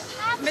 am Tag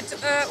mit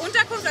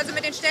Unterkunft, also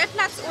mit dem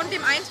Stellplatz und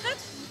dem Eintritt.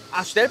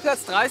 Ach,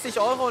 Stellplatz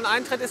 30 € und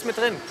Eintritt ist mit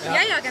drin? Ja,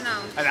 genau.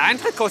 Also der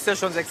Eintritt kostet ja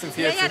schon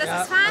 46. Ja, das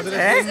ist Wahnsinn.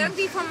 Das ist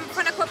irgendwie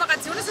von der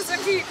Kooperation ist das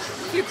irgendwie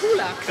viel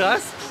cooler.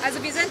 Krass.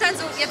 Also wir sind dann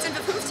so, jetzt sind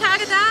wir 5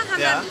 Tage da,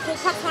 haben dann pro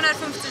Kopf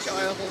 150 €.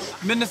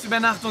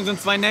 Mindestübernachtung sind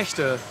 2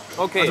 Nächte.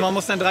 Okay. Also man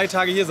muss dann 3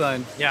 Tage hier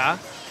sein. Ja,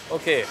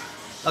 okay.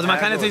 Also man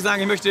kann jetzt nicht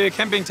sagen, ich möchte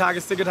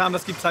Campingtagesticket haben,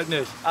 das gibt's halt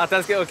nicht. Ach,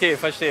 das geht, okay,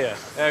 verstehe.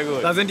 Ja,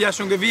 gut. Da sind die ja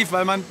schon gewieft,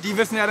 weil die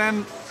wissen ja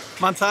dann,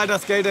 man zahlt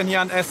das Geld dann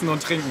hier an Essen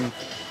und Trinken.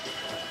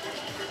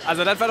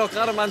 Also das war doch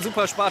gerade mal ein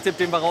super Spartipp,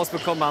 den wir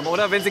rausbekommen haben,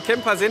 oder? Wenn Sie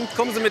Camper sind,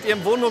 kommen Sie mit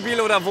Ihrem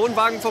Wohnmobil oder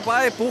Wohnwagen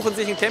vorbei, buchen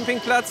sich einen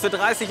Campingplatz für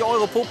 30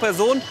 € pro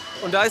Person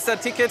und da ist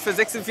das Ticket für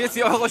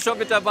 46 € schon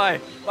mit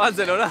dabei.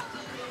 Wahnsinn, oder?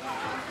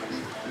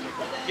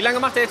 Wie lange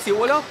macht ihr jetzt hier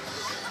Urlaub?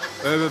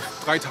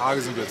 3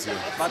 Tage sind wir jetzt hier.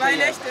 2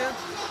 Nächte.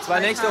 2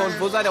 Nächte und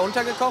wo seid ihr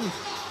untergekommen?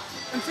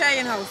 Im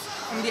Ferienhaus,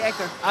 um die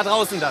Ecke. Ah,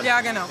 draußen dann?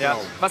 Ja, genau. Ja.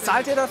 Was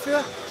zahlt ihr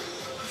dafür?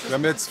 Wir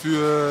haben jetzt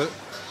für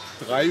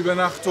 3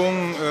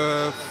 Übernachtungen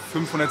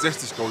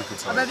 560, glaube ich,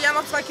 bezahlt. Aber wir haben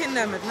auch 2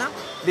 Kinder mit, ne?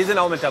 Die sind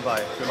auch mit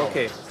dabei? Genau.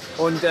 Okay.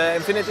 Und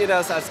empfindet ihr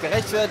das als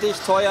gerechtfertigt,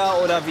 teuer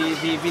oder wie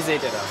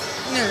seht ihr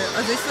das? Nö,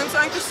 also ich finde es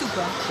eigentlich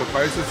super. Der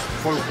Preis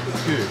ist voll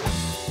okay.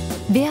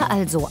 Wer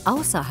also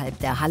außerhalb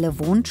der Halle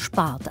wohnt,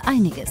 spart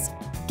einiges.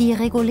 Die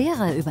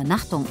reguläre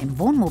Übernachtung im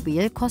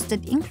Wohnmobil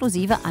kostet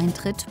inklusive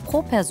Eintritt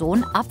pro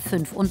Person ab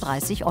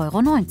 35,90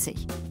 €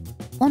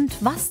 Und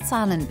was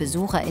zahlen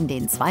Besucher in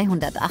den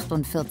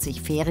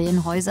 248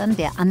 Ferienhäusern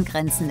der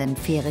angrenzenden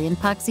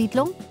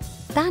Ferienparksiedlung?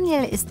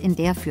 Daniel ist in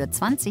der für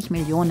 20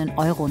 Millionen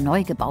 €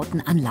 neu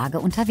gebauten Anlage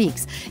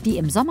unterwegs, die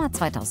im Sommer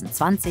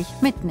 2020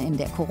 mitten in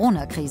der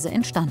Corona-Krise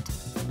entstand.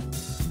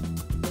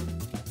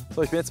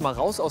 So, ich bin jetzt mal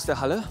raus aus der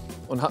Halle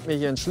und habe mir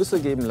hier einen Schlüssel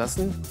geben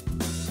lassen.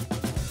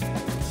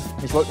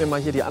 Ich wollte mir mal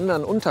hier die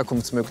anderen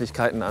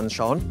Unterkunftsmöglichkeiten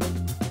anschauen.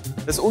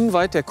 Das ist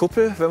unweit der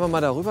Kuppel, wenn man mal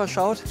darüber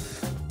schaut.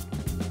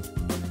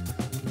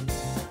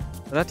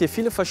 Man hat hier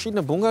viele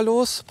verschiedene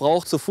Bungalows,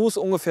 braucht zu Fuß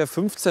ungefähr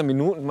 15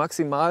 Minuten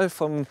maximal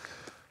von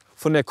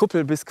der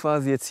Kuppel bis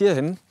quasi jetzt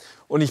hierhin.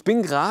 Und ich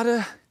bin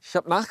gerade, ich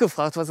habe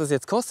nachgefragt, was das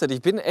jetzt kostet.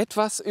 Ich bin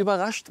etwas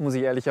überrascht, muss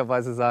ich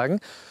ehrlicherweise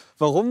sagen.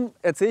 Warum,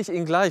 erzähle ich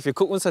Ihnen gleich. Wir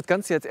gucken uns das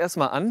Ganze jetzt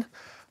erstmal an,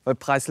 weil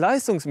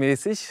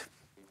preis-leistungsmäßig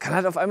kann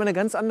halt auf einmal eine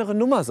ganz andere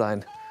Nummer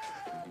sein.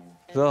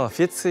 So,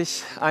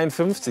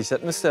 40,51,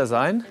 das müsste er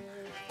sein.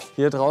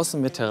 Hier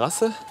draußen mit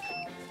Terrasse.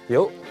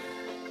 Jo.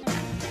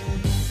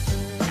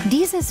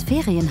 Dieses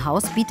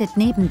Ferienhaus bietet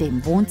neben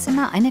dem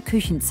Wohnzimmer eine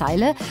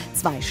Küchenzeile,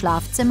 2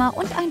 Schlafzimmer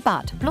und ein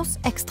Bad plus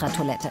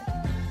Extratoilette.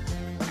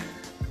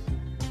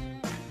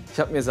 Ich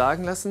habe mir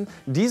sagen lassen,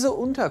 diese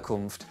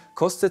Unterkunft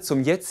kostet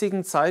zum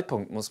jetzigen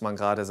Zeitpunkt, muss man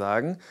gerade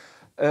sagen,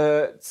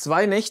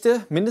 2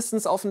 Nächte,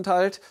 mindestens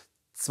Aufenthalt,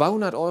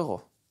 200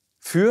 €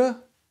 für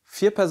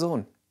 4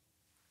 Personen.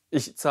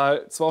 Ich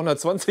zahle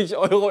 220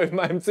 € in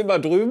meinem Zimmer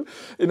drüben.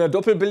 In der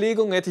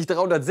Doppelbelegung hätte ich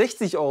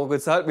 360 €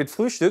 gezahlt mit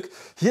Frühstück.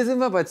 Hier sind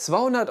wir bei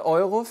 200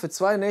 € für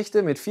 2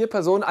 Nächte mit 4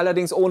 Personen.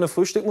 Allerdings ohne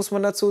Frühstück, muss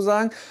man dazu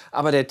sagen.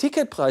 Aber der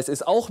Ticketpreis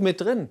ist auch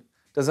mit drin.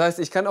 Das heißt,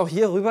 ich kann auch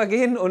hier rüber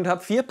gehen und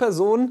habe 4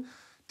 Personen,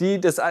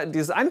 die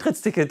dieses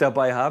Eintrittsticket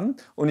dabei haben.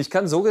 Und ich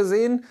kann so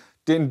gesehen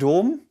den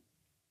Dom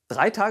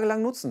 3 Tage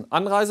lang nutzen.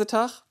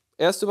 Anreisetag,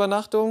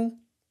 Erstübernachtung,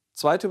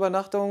 zweite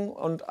Übernachtung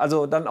und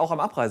also dann auch am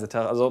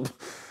Abreisetag. Also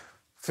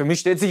für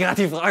mich stellt sich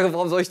gerade die Frage,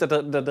 warum soll ich da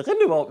drin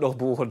überhaupt noch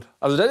buchen?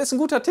 Also das ist ein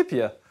guter Tipp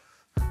hier.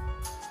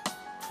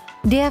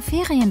 Der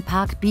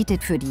Ferienpark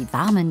bietet für die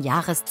warmen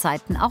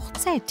Jahreszeiten auch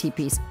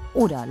Zelttipis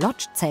oder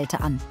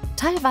Lodgezelte an,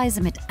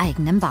 teilweise mit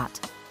eigenem Bad.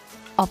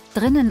 Ob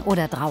drinnen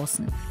oder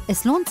draußen,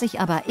 es lohnt sich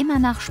aber immer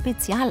nach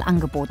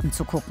Spezialangeboten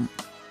zu gucken.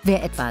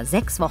 Wer etwa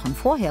 6 Wochen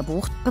vorher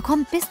bucht,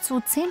 bekommt bis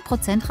zu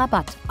 10%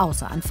 Rabatt,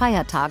 außer an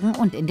Feiertagen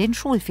und in den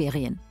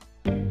Schulferien.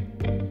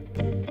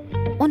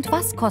 Und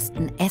was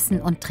kosten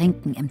Essen und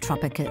Trinken im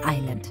Tropical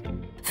Island?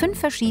 5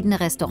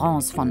 verschiedene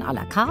Restaurants von à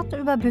la carte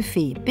über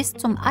Buffet bis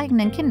zum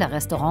eigenen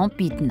Kinderrestaurant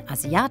bieten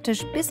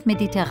asiatisch bis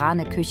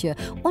mediterrane Küche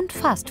und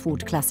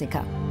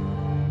Fastfood-Klassiker.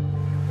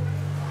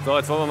 So,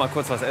 jetzt wollen wir mal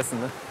kurz was essen,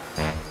 ne?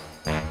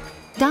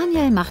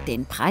 Daniel macht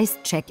den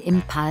Preischeck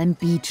im Palm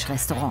Beach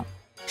Restaurant.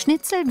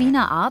 Schnitzel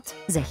Wiener Art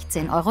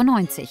 16,90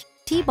 €,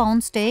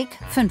 T-Bone Steak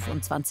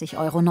 25,90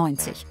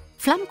 €,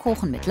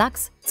 Flammkuchen mit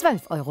Lachs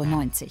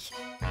 12,90 €.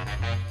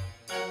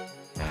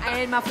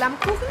 Einmal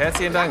Flammkuchen.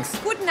 Herzlichen Dank.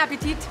 Guten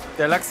Appetit.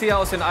 Der Lachs hier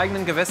aus den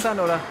eigenen Gewässern,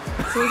 oder?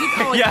 So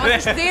sieht's aus, Ja, aus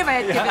den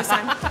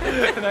Spreewaldgewässern.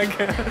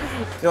 Danke.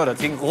 Ja, das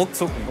ging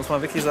ruckzuck, muss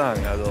man wirklich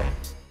sagen. Also.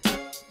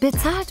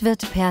 Bezahlt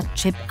wird per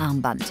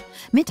Chip-Armband.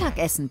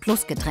 Mittagessen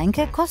plus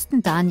Getränke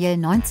kosten Daniel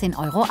 19,80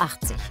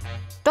 €.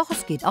 Doch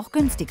es geht auch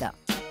günstiger.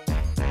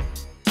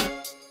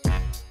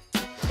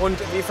 Und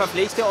wie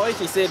verpflegt ihr euch?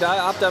 Ich sehe,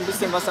 da habt ihr ein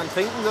bisschen was an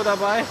Trinken so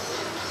dabei.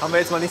 Haben wir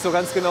jetzt mal nicht so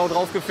ganz genau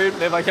drauf gefilmt,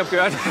 ne, weil ich habe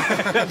gehört,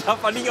 das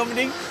darf man nicht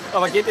unbedingt.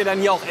 Aber geht ihr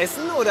dann hier auch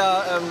essen?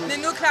 Oder, Nee,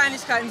 nur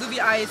Kleinigkeiten, so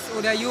wie Eis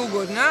oder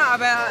Joghurt. Ne?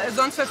 Aber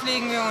sonst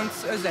verpflegen wir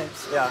uns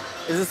selbst. Ja.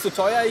 Ist es zu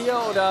teuer hier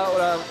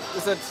oder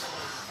ist es...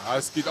 Ja,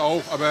 es geht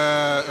auch,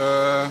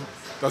 aber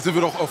da sind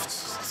wir doch oft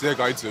sehr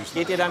geizig.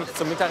 Geht ihr dann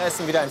zum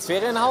Mittagessen wieder ins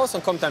Ferienhaus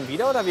und kommt dann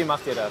wieder oder wie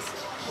macht ihr das?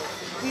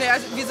 Nee,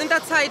 also wir sind da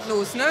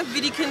zeitlos, ne?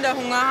 Wie die Kinder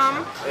Hunger haben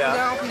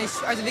oder auch nicht.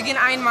 Also wir gehen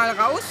einmal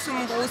raus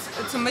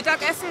zum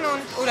Mittagessen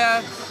oder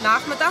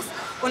nachmittags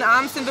und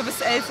abends sind wir bis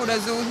 11 oder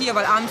so hier,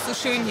 weil abends so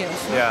schön hier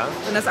ist. Ne? Ja.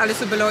 Und das alles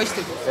so beleuchtet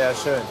ist. Ja,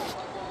 schön.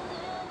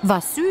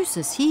 Was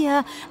Süßes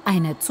hier,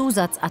 eine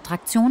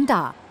Zusatzattraktion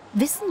da.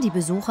 Wissen die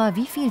Besucher,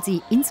 wie viel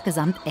sie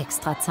insgesamt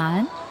extra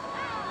zahlen?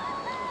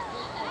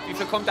 Wie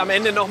viel kommt am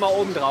Ende noch mal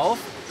oben drauf?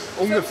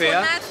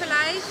 Ungefähr. 500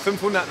 vielleicht.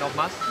 500 noch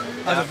mal?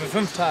 Also für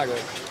 5 Tage.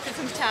 Für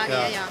 5 Tage,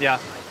 ja. Ja.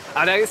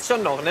 Aber da ist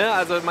schon noch, ne?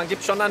 Also man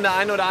gibt schon an der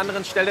einen oder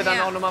anderen Stelle dann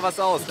auch noch mal was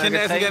aus. Die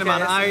Kinder essen gerne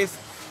mal ein Eis.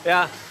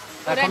 Ja.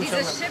 Oder diese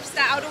Chips,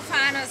 da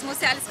Autofahren, das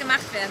muss ja alles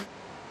gemacht werden.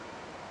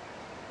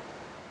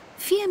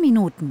 4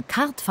 Minuten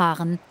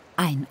Kartfahren,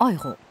 1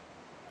 €.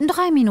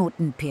 3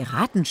 Minuten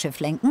Piratenschiff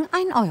lenken,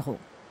 1 €.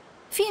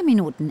 4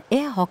 Minuten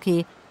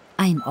Airhockey,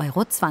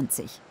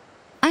 1,20 €.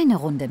 Eine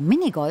Runde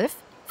Minigolf,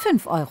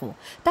 5 €.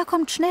 Da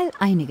kommt schnell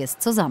einiges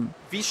zusammen.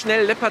 Wie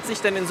schnell läppert sich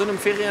denn in so einem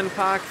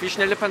Ferienpark, wie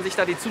schnell läppern sich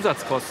da die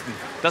Zusatzkosten?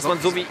 Dass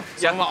man so wie...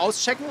 Sollen wir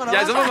auschecken oder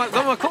Ja, was? sollen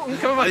wir mal gucken?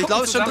 Können wir mal Ich gucken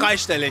glaube schon zusammen?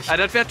 dreistellig. Ja,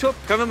 das wäre top.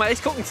 Können wir mal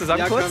echt gucken zusammen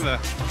Ja, kurz? können wir.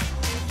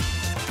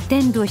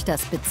 Denn durch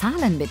das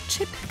Bezahlen mit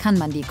Chip kann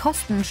man die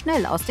Kosten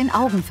schnell aus den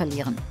Augen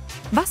verlieren.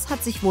 Was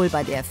hat sich wohl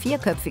bei der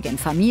 4-köpfigen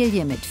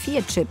Familie mit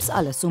 4 Chips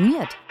alles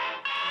summiert?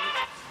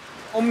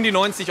 Um die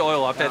 90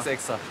 € habt ihr jetzt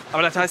extra.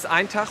 Aber das heißt,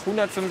 ein Tag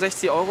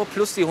 165 €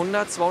 plus die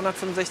 100,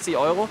 265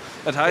 €.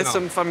 Das heißt,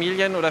 im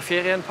Familien- oder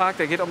Ferienpark,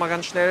 der geht auch mal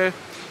ganz schnell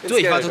ins Du,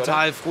 ich war Geld,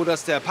 total oder? froh,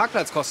 dass der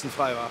Parkplatz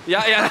kostenfrei war.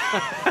 Ja, ja.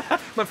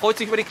 Man freut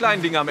sich über die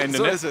kleinen Dinge am Ende.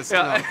 So ne? ist es,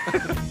 Ja.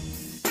 genau.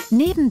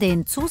 Neben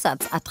den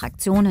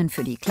Zusatzattraktionen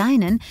für die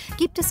Kleinen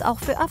gibt es auch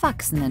für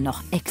Erwachsene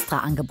noch extra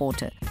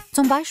Angebote.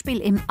 Zum Beispiel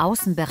im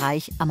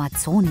Außenbereich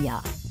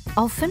Amazonia.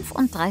 Auf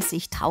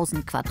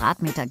 35.000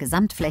 Quadratmeter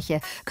Gesamtfläche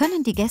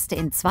können die Gäste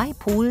in 2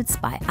 Pools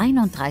bei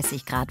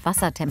 31 Grad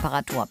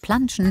Wassertemperatur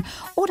planschen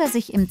oder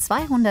sich im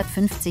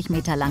 250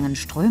 Meter langen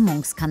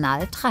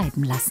Strömungskanal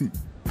treiben lassen.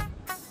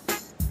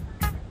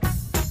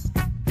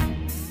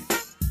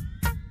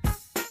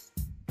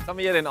 Jetzt haben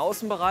wir hier den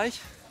Außenbereich.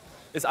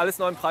 Ist alles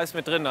noch im Preis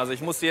mit drin. Also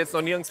ich musste jetzt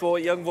noch nirgendwo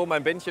irgendwo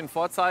mein Bändchen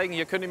vorzeigen.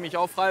 Hier könnt ihr mich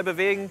auch frei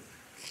bewegen.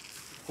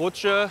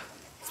 Rutsche,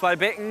 2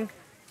 Becken.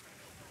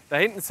 Da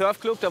hinten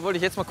Surfclub, da wollte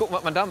ich jetzt mal gucken,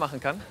 was man da machen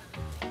kann.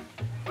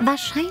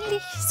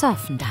 Wahrscheinlich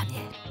surfen,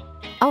 Daniel.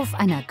 Auf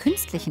einer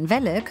künstlichen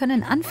Welle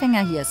können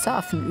Anfänger hier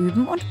surfen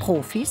üben und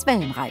Profis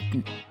Wellen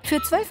reiten. Für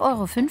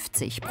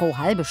 12,50 € pro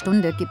halbe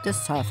Stunde gibt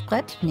es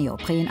Surfbrett,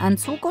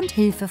 Neoprenanzug und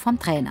Hilfe vom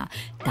Trainer.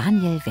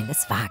 Daniel will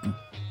es wagen.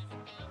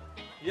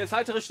 Hier ist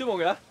heitere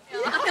Stimmung, ja?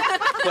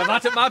 Ja,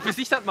 wartet mal, bis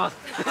ich das mache.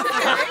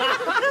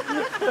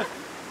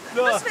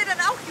 So. Müssen wir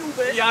dann auch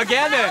jubeln? Ja,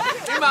 gerne.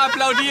 Immer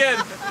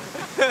applaudieren.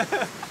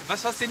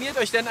 Was fasziniert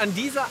euch denn an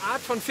dieser Art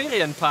von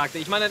Ferienpark?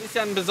 Ich meine, das ist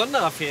ja ein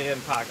besonderer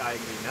Ferienpark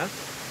eigentlich, ne?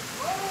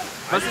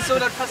 Was ist so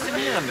das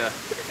Faszinierende?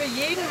 Für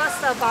jeden was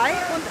dabei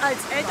und als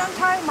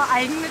Elternteil mal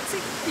eigennützig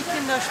die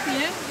Kinder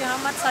spielen. Wir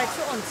haben mal Zeit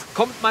für uns.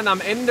 Kommt man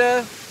am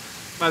Ende,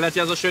 weil das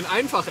ja so schön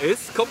einfach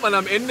ist, kommt man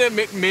am Ende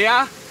mit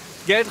mehr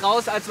Geld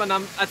raus, als man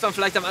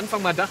vielleicht am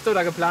Anfang mal dachte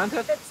oder geplant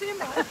hat? Erzähl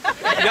mal.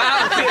 Ja,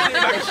 okay, ich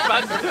bin mal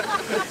gespannt.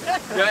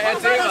 Ja,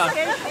 erzähl mal.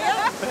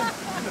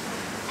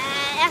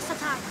 Erster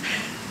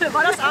Tag.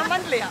 War das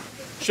Armband leer?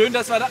 Schön,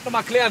 dass wir das noch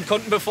mal klären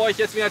konnten, bevor ich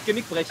jetzt mir das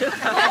Genick breche.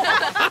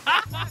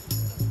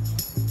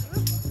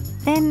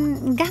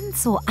 Denn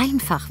ganz so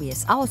einfach, wie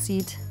es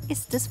aussieht,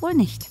 ist es wohl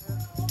nicht.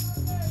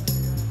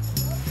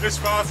 Ist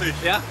spaßig.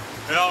 Ja?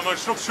 Ja, und man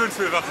schluckt schön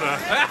viel Wasser.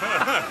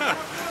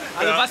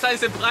 Also Wasser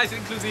ist im Preis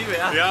inklusive,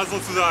 ja? Ja,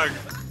 sozusagen.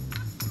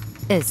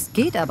 Es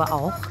geht aber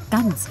auch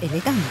ganz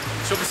elegant.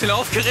 Schon ein bisschen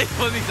aufgeregt,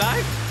 muss ich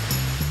sagen.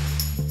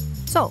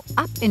 So,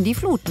 ab in die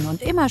Fluten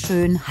und immer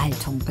schön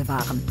Haltung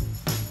bewahren.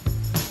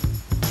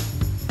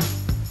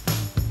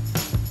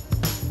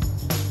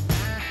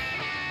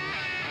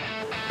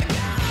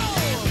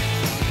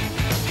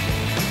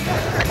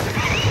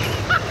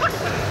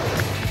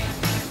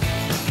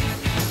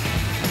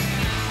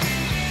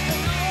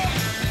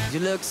 You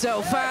look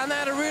so fine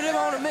that I really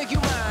wanna make you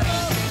mine.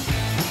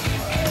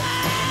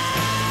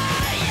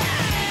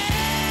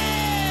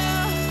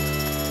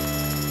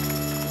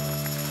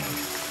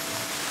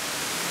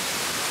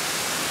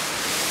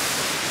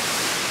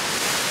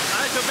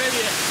 Also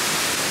Baby,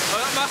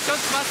 aber das macht schon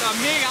Spaß, aber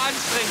mega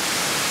anstrengend.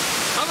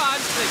 Aber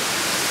anstrengend.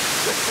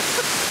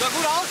 Sah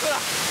gut aus, oder?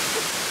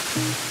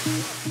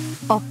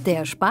 Ob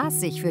der Spaß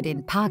sich für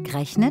den Park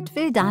rechnet,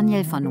 will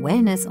Daniel von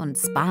Wellness- und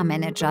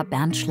Spa-Manager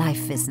Bernd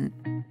Schleif wissen.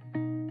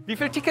 Wie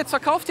viele Tickets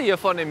verkauft ihr hier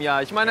von im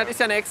Jahr? Ich meine, das ist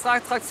ja eine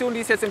Extra-Attraktion,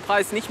 die ist jetzt im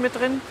Preis nicht mit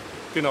drin.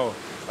 Genau.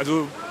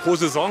 Also pro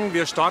Saison,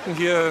 wir starten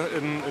hier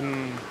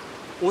im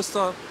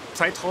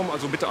Osterzeitraum,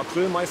 also Mitte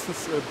April meistens,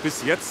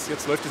 bis jetzt.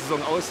 Jetzt läuft die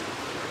Saison aus.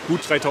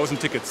 Gut 3.000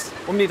 Tickets.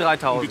 Um die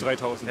 3.000? Um die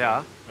 3.000.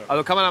 Ja.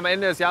 Also kann man am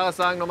Ende des Jahres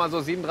sagen, nochmal so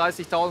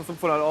 37.500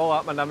 €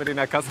 hat man damit in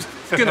der Kasse.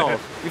 Genau.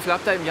 Wie viel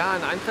habt ihr im Jahr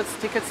an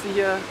Eintrittstickets,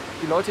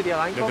 die Leute, die hier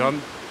reinkommen? Ja, wir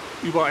haben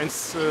über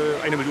 1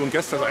 Million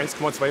Gäste, also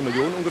 1,2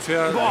 Millionen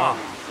ungefähr. Boah.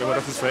 Wenn man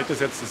das ins Verhältnis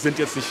setzt, das sind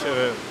jetzt nicht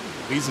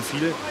riesen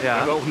viele. Ja.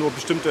 Wir haben auch nur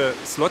bestimmte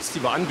Slots,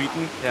 die wir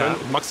anbieten können.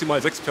 Ja. Maximal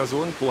 6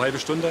 Personen pro halbe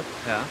Stunde.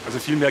 Ja. Also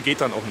viel mehr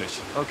geht dann auch nicht.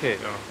 Okay.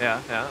 Ja,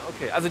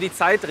 okay. Also die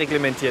Zeit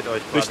reglementiert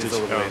euch quasi. Richtig, so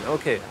ja. gesehen.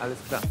 Okay, alles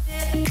klar.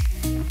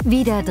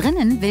 Wieder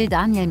drinnen will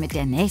Daniel mit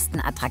der nächsten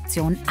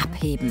Attraktion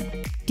abheben.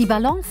 Die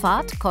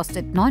Ballonfahrt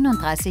kostet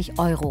 39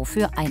 €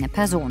 für eine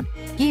Person.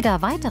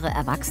 Jeder weitere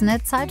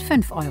Erwachsene zahlt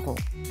 5 €.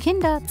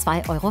 Kinder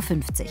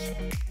 2,50 €.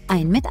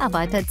 Ein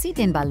Mitarbeiter zieht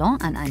den Ballon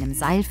an einem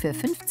Seil für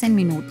 15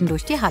 Minuten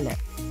durch die Halle.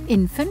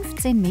 In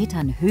 15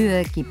 Metern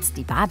Höhe gibt's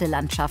die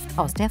Badelandschaft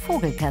aus der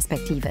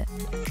Vogelperspektive.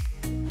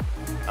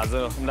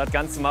 Also um das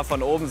Ganze mal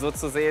von oben so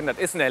zu sehen, das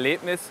ist ein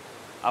Erlebnis.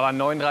 Aber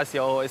 39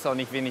 € ist auch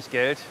nicht wenig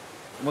Geld.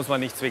 Muss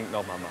man nicht zwingend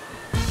nochmal machen.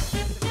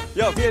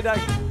 Ja, vielen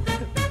Dank.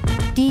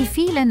 Die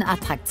vielen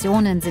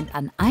Attraktionen sind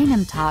an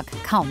einem Tag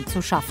kaum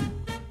zu schaffen.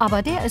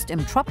 Aber der ist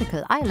im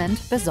Tropical Island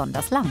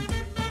besonders lang.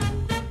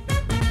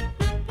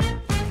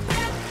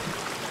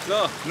 So,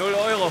 0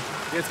 €.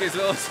 Jetzt geht's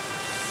los.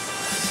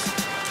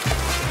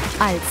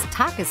 Als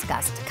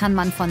Tagesgast kann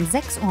man von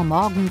 6 Uhr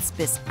morgens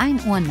bis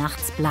 1 Uhr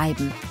nachts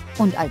bleiben.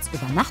 Und als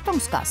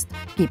Übernachtungsgast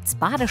gibt's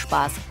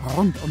Badespaß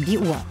rund um die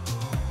Uhr.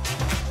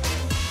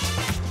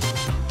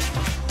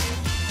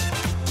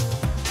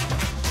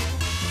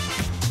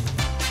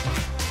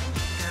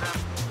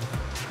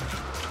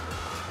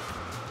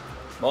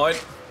 Moin.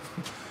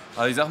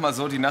 Also ich sag mal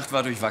so, die Nacht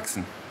war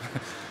durchwachsen.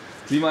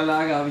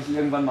 Klimaanlage habe ich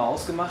irgendwann mal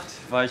ausgemacht,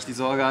 weil ich die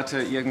Sorge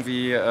hatte,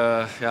 irgendwie,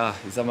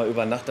 ich sag mal,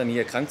 über Nacht dann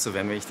hier krank zu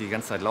werden, wenn ich die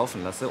ganze Zeit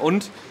laufen lasse.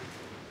 Und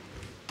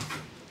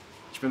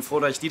ich bin froh,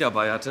 dass ich die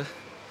dabei hatte.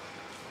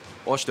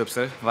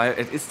 Ohrstöpsel, weil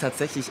es ist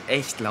tatsächlich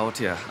echt laut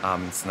hier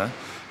abends, ne?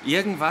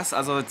 Irgendwas,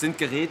 also es sind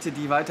Geräte,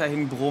 die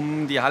weiterhin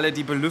brummen, die Halle,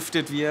 die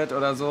belüftet wird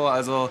oder so.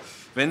 Also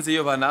wenn Sie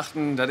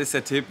übernachten, das ist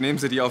der Tipp, nehmen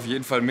Sie die auf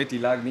jeden Fall mit. Die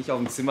lagen nicht auf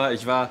dem Zimmer.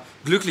 Ich war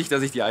glücklich,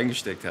 dass ich die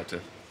eingesteckt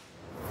hatte.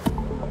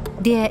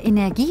 Der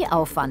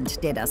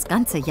Energieaufwand, der das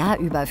ganze Jahr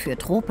über für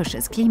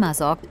tropisches Klima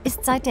sorgt,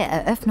 ist seit der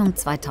Eröffnung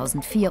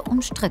 2004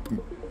 umstritten.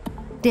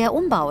 Der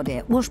Umbau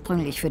der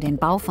ursprünglich für den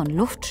Bau von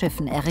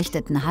Luftschiffen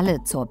errichteten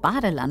Halle zur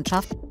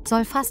Badelandschaft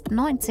soll fast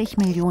 90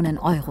 Millionen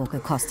 €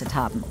 gekostet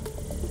haben.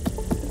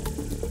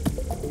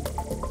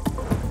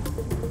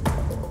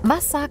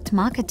 Was sagt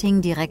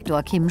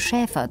Marketingdirektor Kim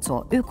Schäfer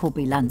zur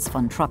Ökobilanz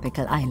von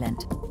Tropical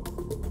Island?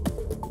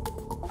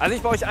 Als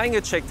ich bei euch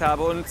eingecheckt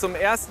habe und zum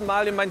ersten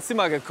Mal in mein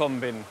Zimmer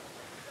gekommen bin,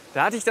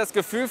 da hatte ich das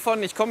Gefühl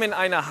von, ich komme in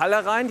eine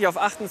Halle rein, die auf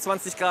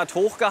 28 Grad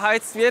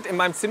hochgeheizt wird. In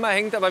meinem Zimmer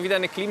hängt aber wieder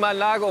eine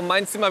Klimaanlage, um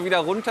mein Zimmer wieder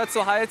runter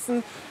zu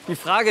heizen. Die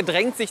Frage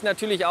drängt sich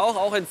natürlich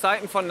auch in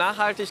Zeiten von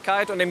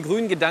Nachhaltigkeit und dem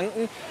grünen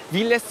Gedanken,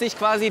 wie lässt sich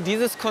quasi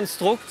dieses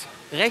Konstrukt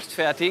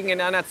rechtfertigen in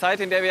einer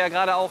Zeit, in der wir ja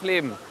gerade auch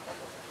leben?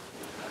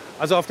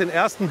 Also auf den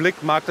ersten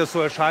Blick mag das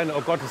so erscheinen,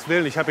 oh Gottes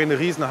Willen, ich habe hier eine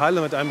riesen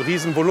Halle mit einem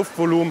riesen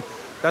Luftvolumen.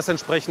 Das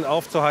entsprechend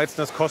aufzuheizen,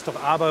 das kostet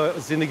doch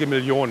abersinnige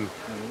Millionen.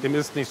 Dem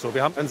ist nicht so.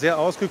 Wir haben ein sehr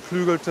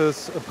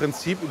ausgeklügeltes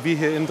Prinzip, wie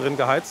hier innen drin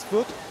geheizt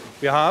wird.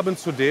 Wir haben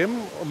zudem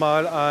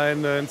mal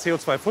einen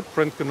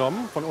CO2-Footprint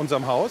genommen von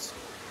unserem Haus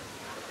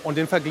und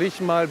den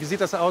verglichen mal, wie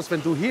sieht das aus,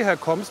 wenn du hierher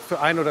kommst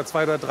für 1 oder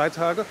 2 oder 3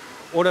 Tage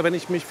oder wenn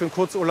ich mich für einen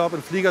Kurzurlaub in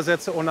den Flieger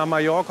setze und nach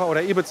Mallorca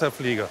oder Ibiza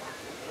fliege.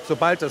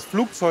 Sobald das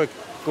Flugzeug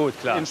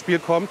ins Spiel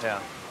kommt,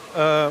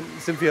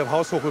 sind wir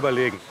haushoch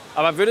überlegen.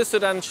 Aber würdest du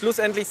dann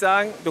schlussendlich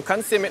sagen, du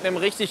kannst dir mit einem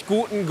richtig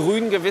guten,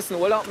 grünen Gewissen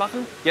Urlaub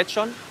machen? Jetzt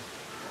schon?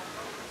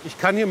 Ich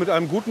kann hier mit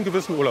einem guten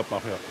Gewissen Urlaub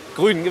machen, ja.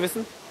 Grünen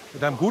Gewissen?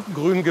 Mit einem guten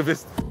grünen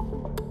Gewissen.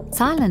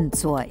 Zahlen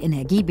zur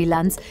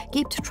Energiebilanz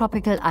gibt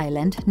Tropical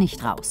Island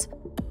nicht raus.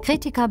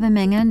 Kritiker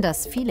bemängeln,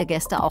 dass viele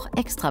Gäste auch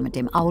extra mit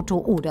dem Auto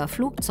oder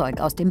Flugzeug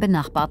aus dem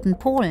benachbarten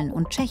Polen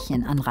und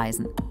Tschechien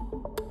anreisen.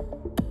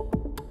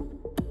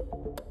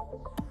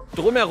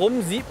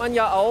 Drumherum sieht man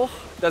ja auch,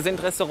 da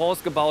sind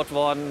Restaurants gebaut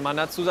worden, man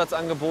hat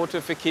Zusatzangebote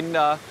für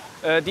Kinder,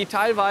 die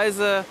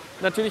teilweise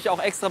natürlich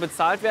auch extra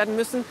bezahlt werden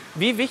müssen.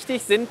 Wie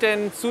wichtig sind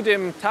denn zu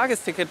dem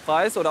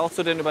Tagesticketpreis oder auch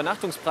zu dem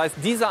Übernachtungspreis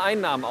diese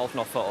Einnahmen auch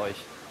noch für euch?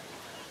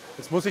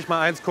 Jetzt muss ich mal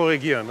eins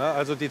korrigieren.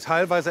 Also die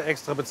teilweise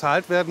extra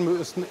bezahlt werden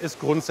müssen, ist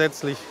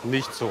grundsätzlich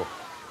nicht so.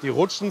 Die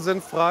Rutschen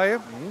sind frei.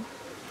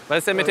 Was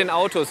ist denn mit den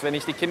Autos, wenn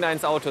ich die Kinder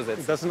ins Auto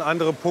setze? Das sind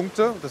andere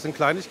Punkte, das sind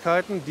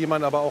Kleinigkeiten, die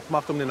man aber auch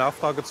macht, um die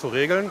Nachfrage zu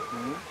regeln.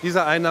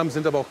 Diese Einnahmen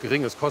sind aber auch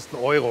gering, es kosten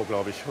Euro,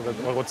 glaube ich, oder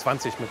Euro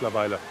 20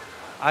 mittlerweile.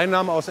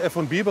 Einnahmen aus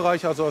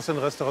F&B-Bereich, also aus den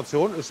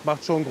Restaurationen, es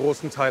macht schon einen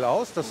großen Teil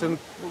aus. Das sind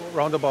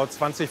roundabout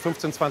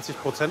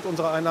 15-20%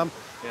 unserer Einnahmen.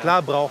 Ja.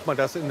 Klar braucht man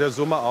das in der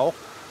Summe auch,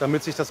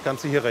 damit sich das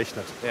Ganze hier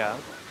rechnet. Ja,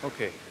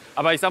 okay.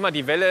 Aber ich sag mal,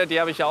 die Welle, die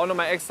habe ich ja auch noch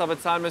mal extra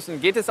bezahlen müssen.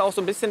 Geht es auch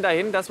so ein bisschen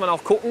dahin, dass man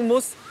auch gucken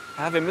muss,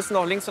 ja, wir müssen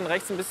auch links und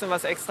rechts ein bisschen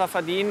was extra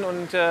verdienen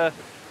und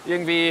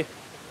irgendwie,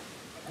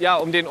 ja,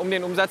 um den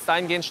Umsatz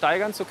dahingehend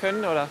steigern zu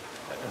können, oder?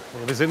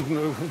 Wir sind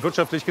ein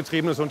wirtschaftlich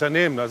getriebenes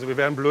Unternehmen, also wir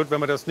wären blöd,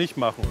 wenn wir das nicht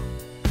machen.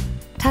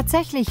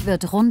 Tatsächlich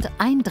wird rund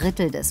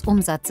 1/3 des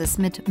Umsatzes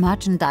mit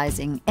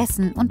Merchandising,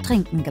 Essen und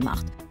Trinken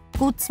gemacht.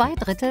 Gut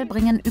 2/3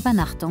 bringen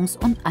Übernachtungs-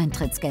 und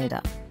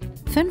Eintrittsgelder.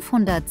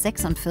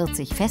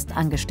 546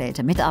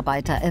 festangestellte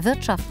Mitarbeiter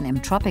erwirtschaften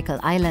im Tropical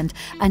Island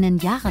einen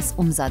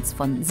Jahresumsatz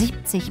von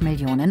 70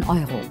 Millionen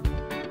Euro.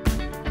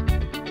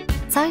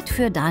 Zeit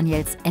für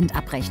Daniels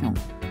Endabrechnung.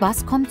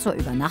 Was kommt zur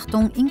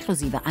Übernachtung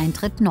inklusive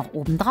Eintritt noch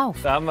obendrauf?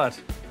 Da haben wir es.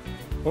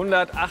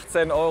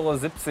 118,70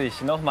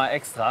 € nochmal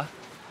extra.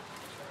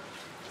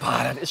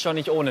 Boah, das ist schon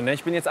nicht ohne, ne?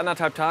 Ich bin jetzt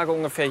 1,5 Tage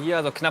ungefähr hier,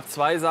 also knapp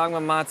 2, sagen wir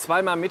mal.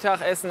 2-mal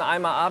Mittagessen,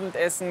 einmal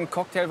Abendessen,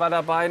 Cocktail war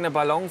dabei, eine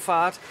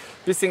Ballonfahrt,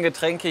 bisschen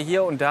Getränke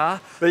hier und da.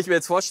 Wenn ich mir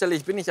jetzt vorstelle,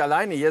 ich bin nicht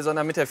alleine hier,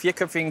 sondern mit der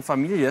 4-köpfigen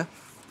Familie.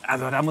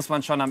 Also da muss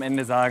man schon am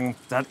Ende sagen,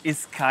 das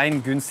ist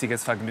kein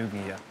günstiges Vergnügen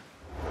hier.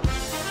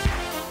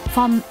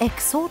 Vom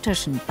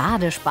exotischen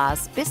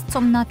Badespaß bis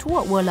zum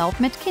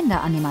Natururlaub mit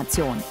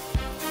Kinderanimation.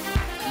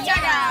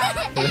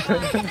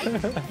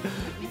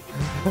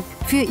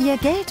 Für ihr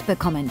Geld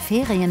bekommen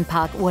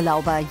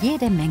Ferienparkurlauber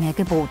jede Menge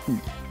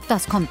geboten.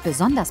 Das kommt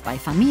besonders bei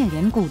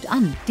Familien gut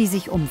an, die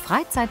sich um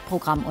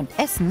Freizeitprogramm und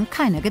Essen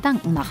keine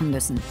Gedanken machen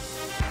müssen.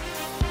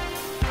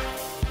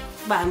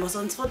 Weil wir es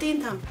uns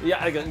verdient haben. Ja,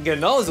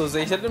 genau so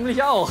sehe ich das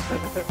nämlich auch.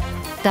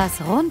 Das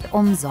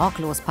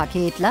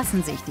Rundum-sorglos-Paket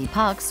lassen sich die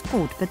Parks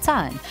gut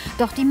bezahlen.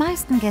 Doch die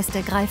meisten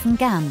Gäste greifen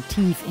gern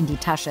tief in die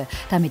Tasche,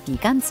 damit die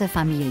ganze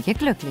Familie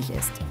glücklich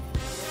ist.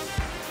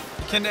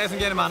 Die Kinder essen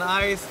gerne mal ein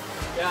Eis.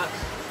 Ja.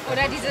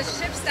 Oder diese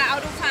Chips da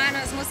Autofahren,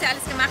 es muss ja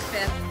alles gemacht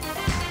werden.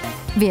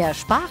 Wer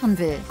sparen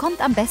will,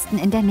 kommt am besten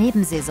in der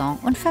Nebensaison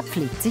und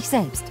verpflegt sich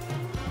selbst.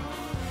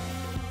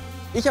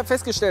 Ich habe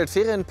festgestellt,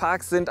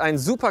 Ferienparks sind ein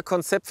super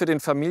Konzept für den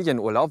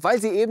Familienurlaub,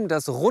 weil sie eben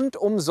das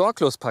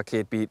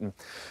Rundum-sorglos-Paket bieten.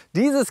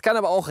 Dieses kann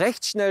aber auch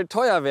recht schnell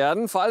teuer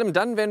werden, vor allem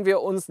dann, wenn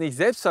wir uns nicht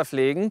selbst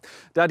verpflegen,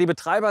 da die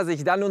Betreiber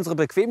sich dann unsere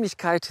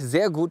Bequemlichkeit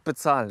sehr gut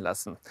bezahlen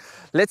lassen.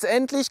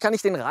 Letztendlich kann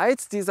ich den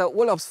Reiz dieser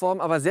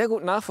Urlaubsform aber sehr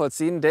gut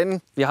nachvollziehen, denn,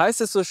 wie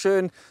heißt es so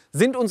schön,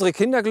 sind unsere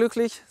Kinder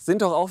glücklich,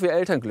 sind doch auch wir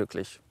Eltern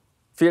glücklich.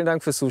 Vielen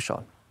Dank fürs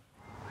Zuschauen.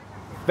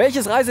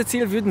 Welches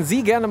Reiseziel würden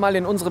Sie gerne mal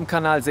in unserem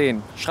Kanal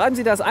sehen? Schreiben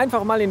Sie das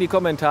einfach mal in die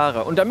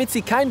Kommentare. Und damit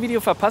Sie kein Video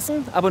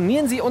verpassen,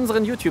 abonnieren Sie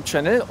unseren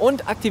YouTube-Channel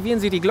und aktivieren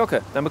Sie die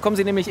Glocke. Dann bekommen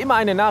Sie nämlich immer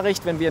eine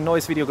Nachricht, wenn wir ein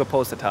neues Video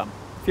gepostet haben.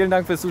 Vielen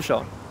Dank fürs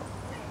Zuschauen.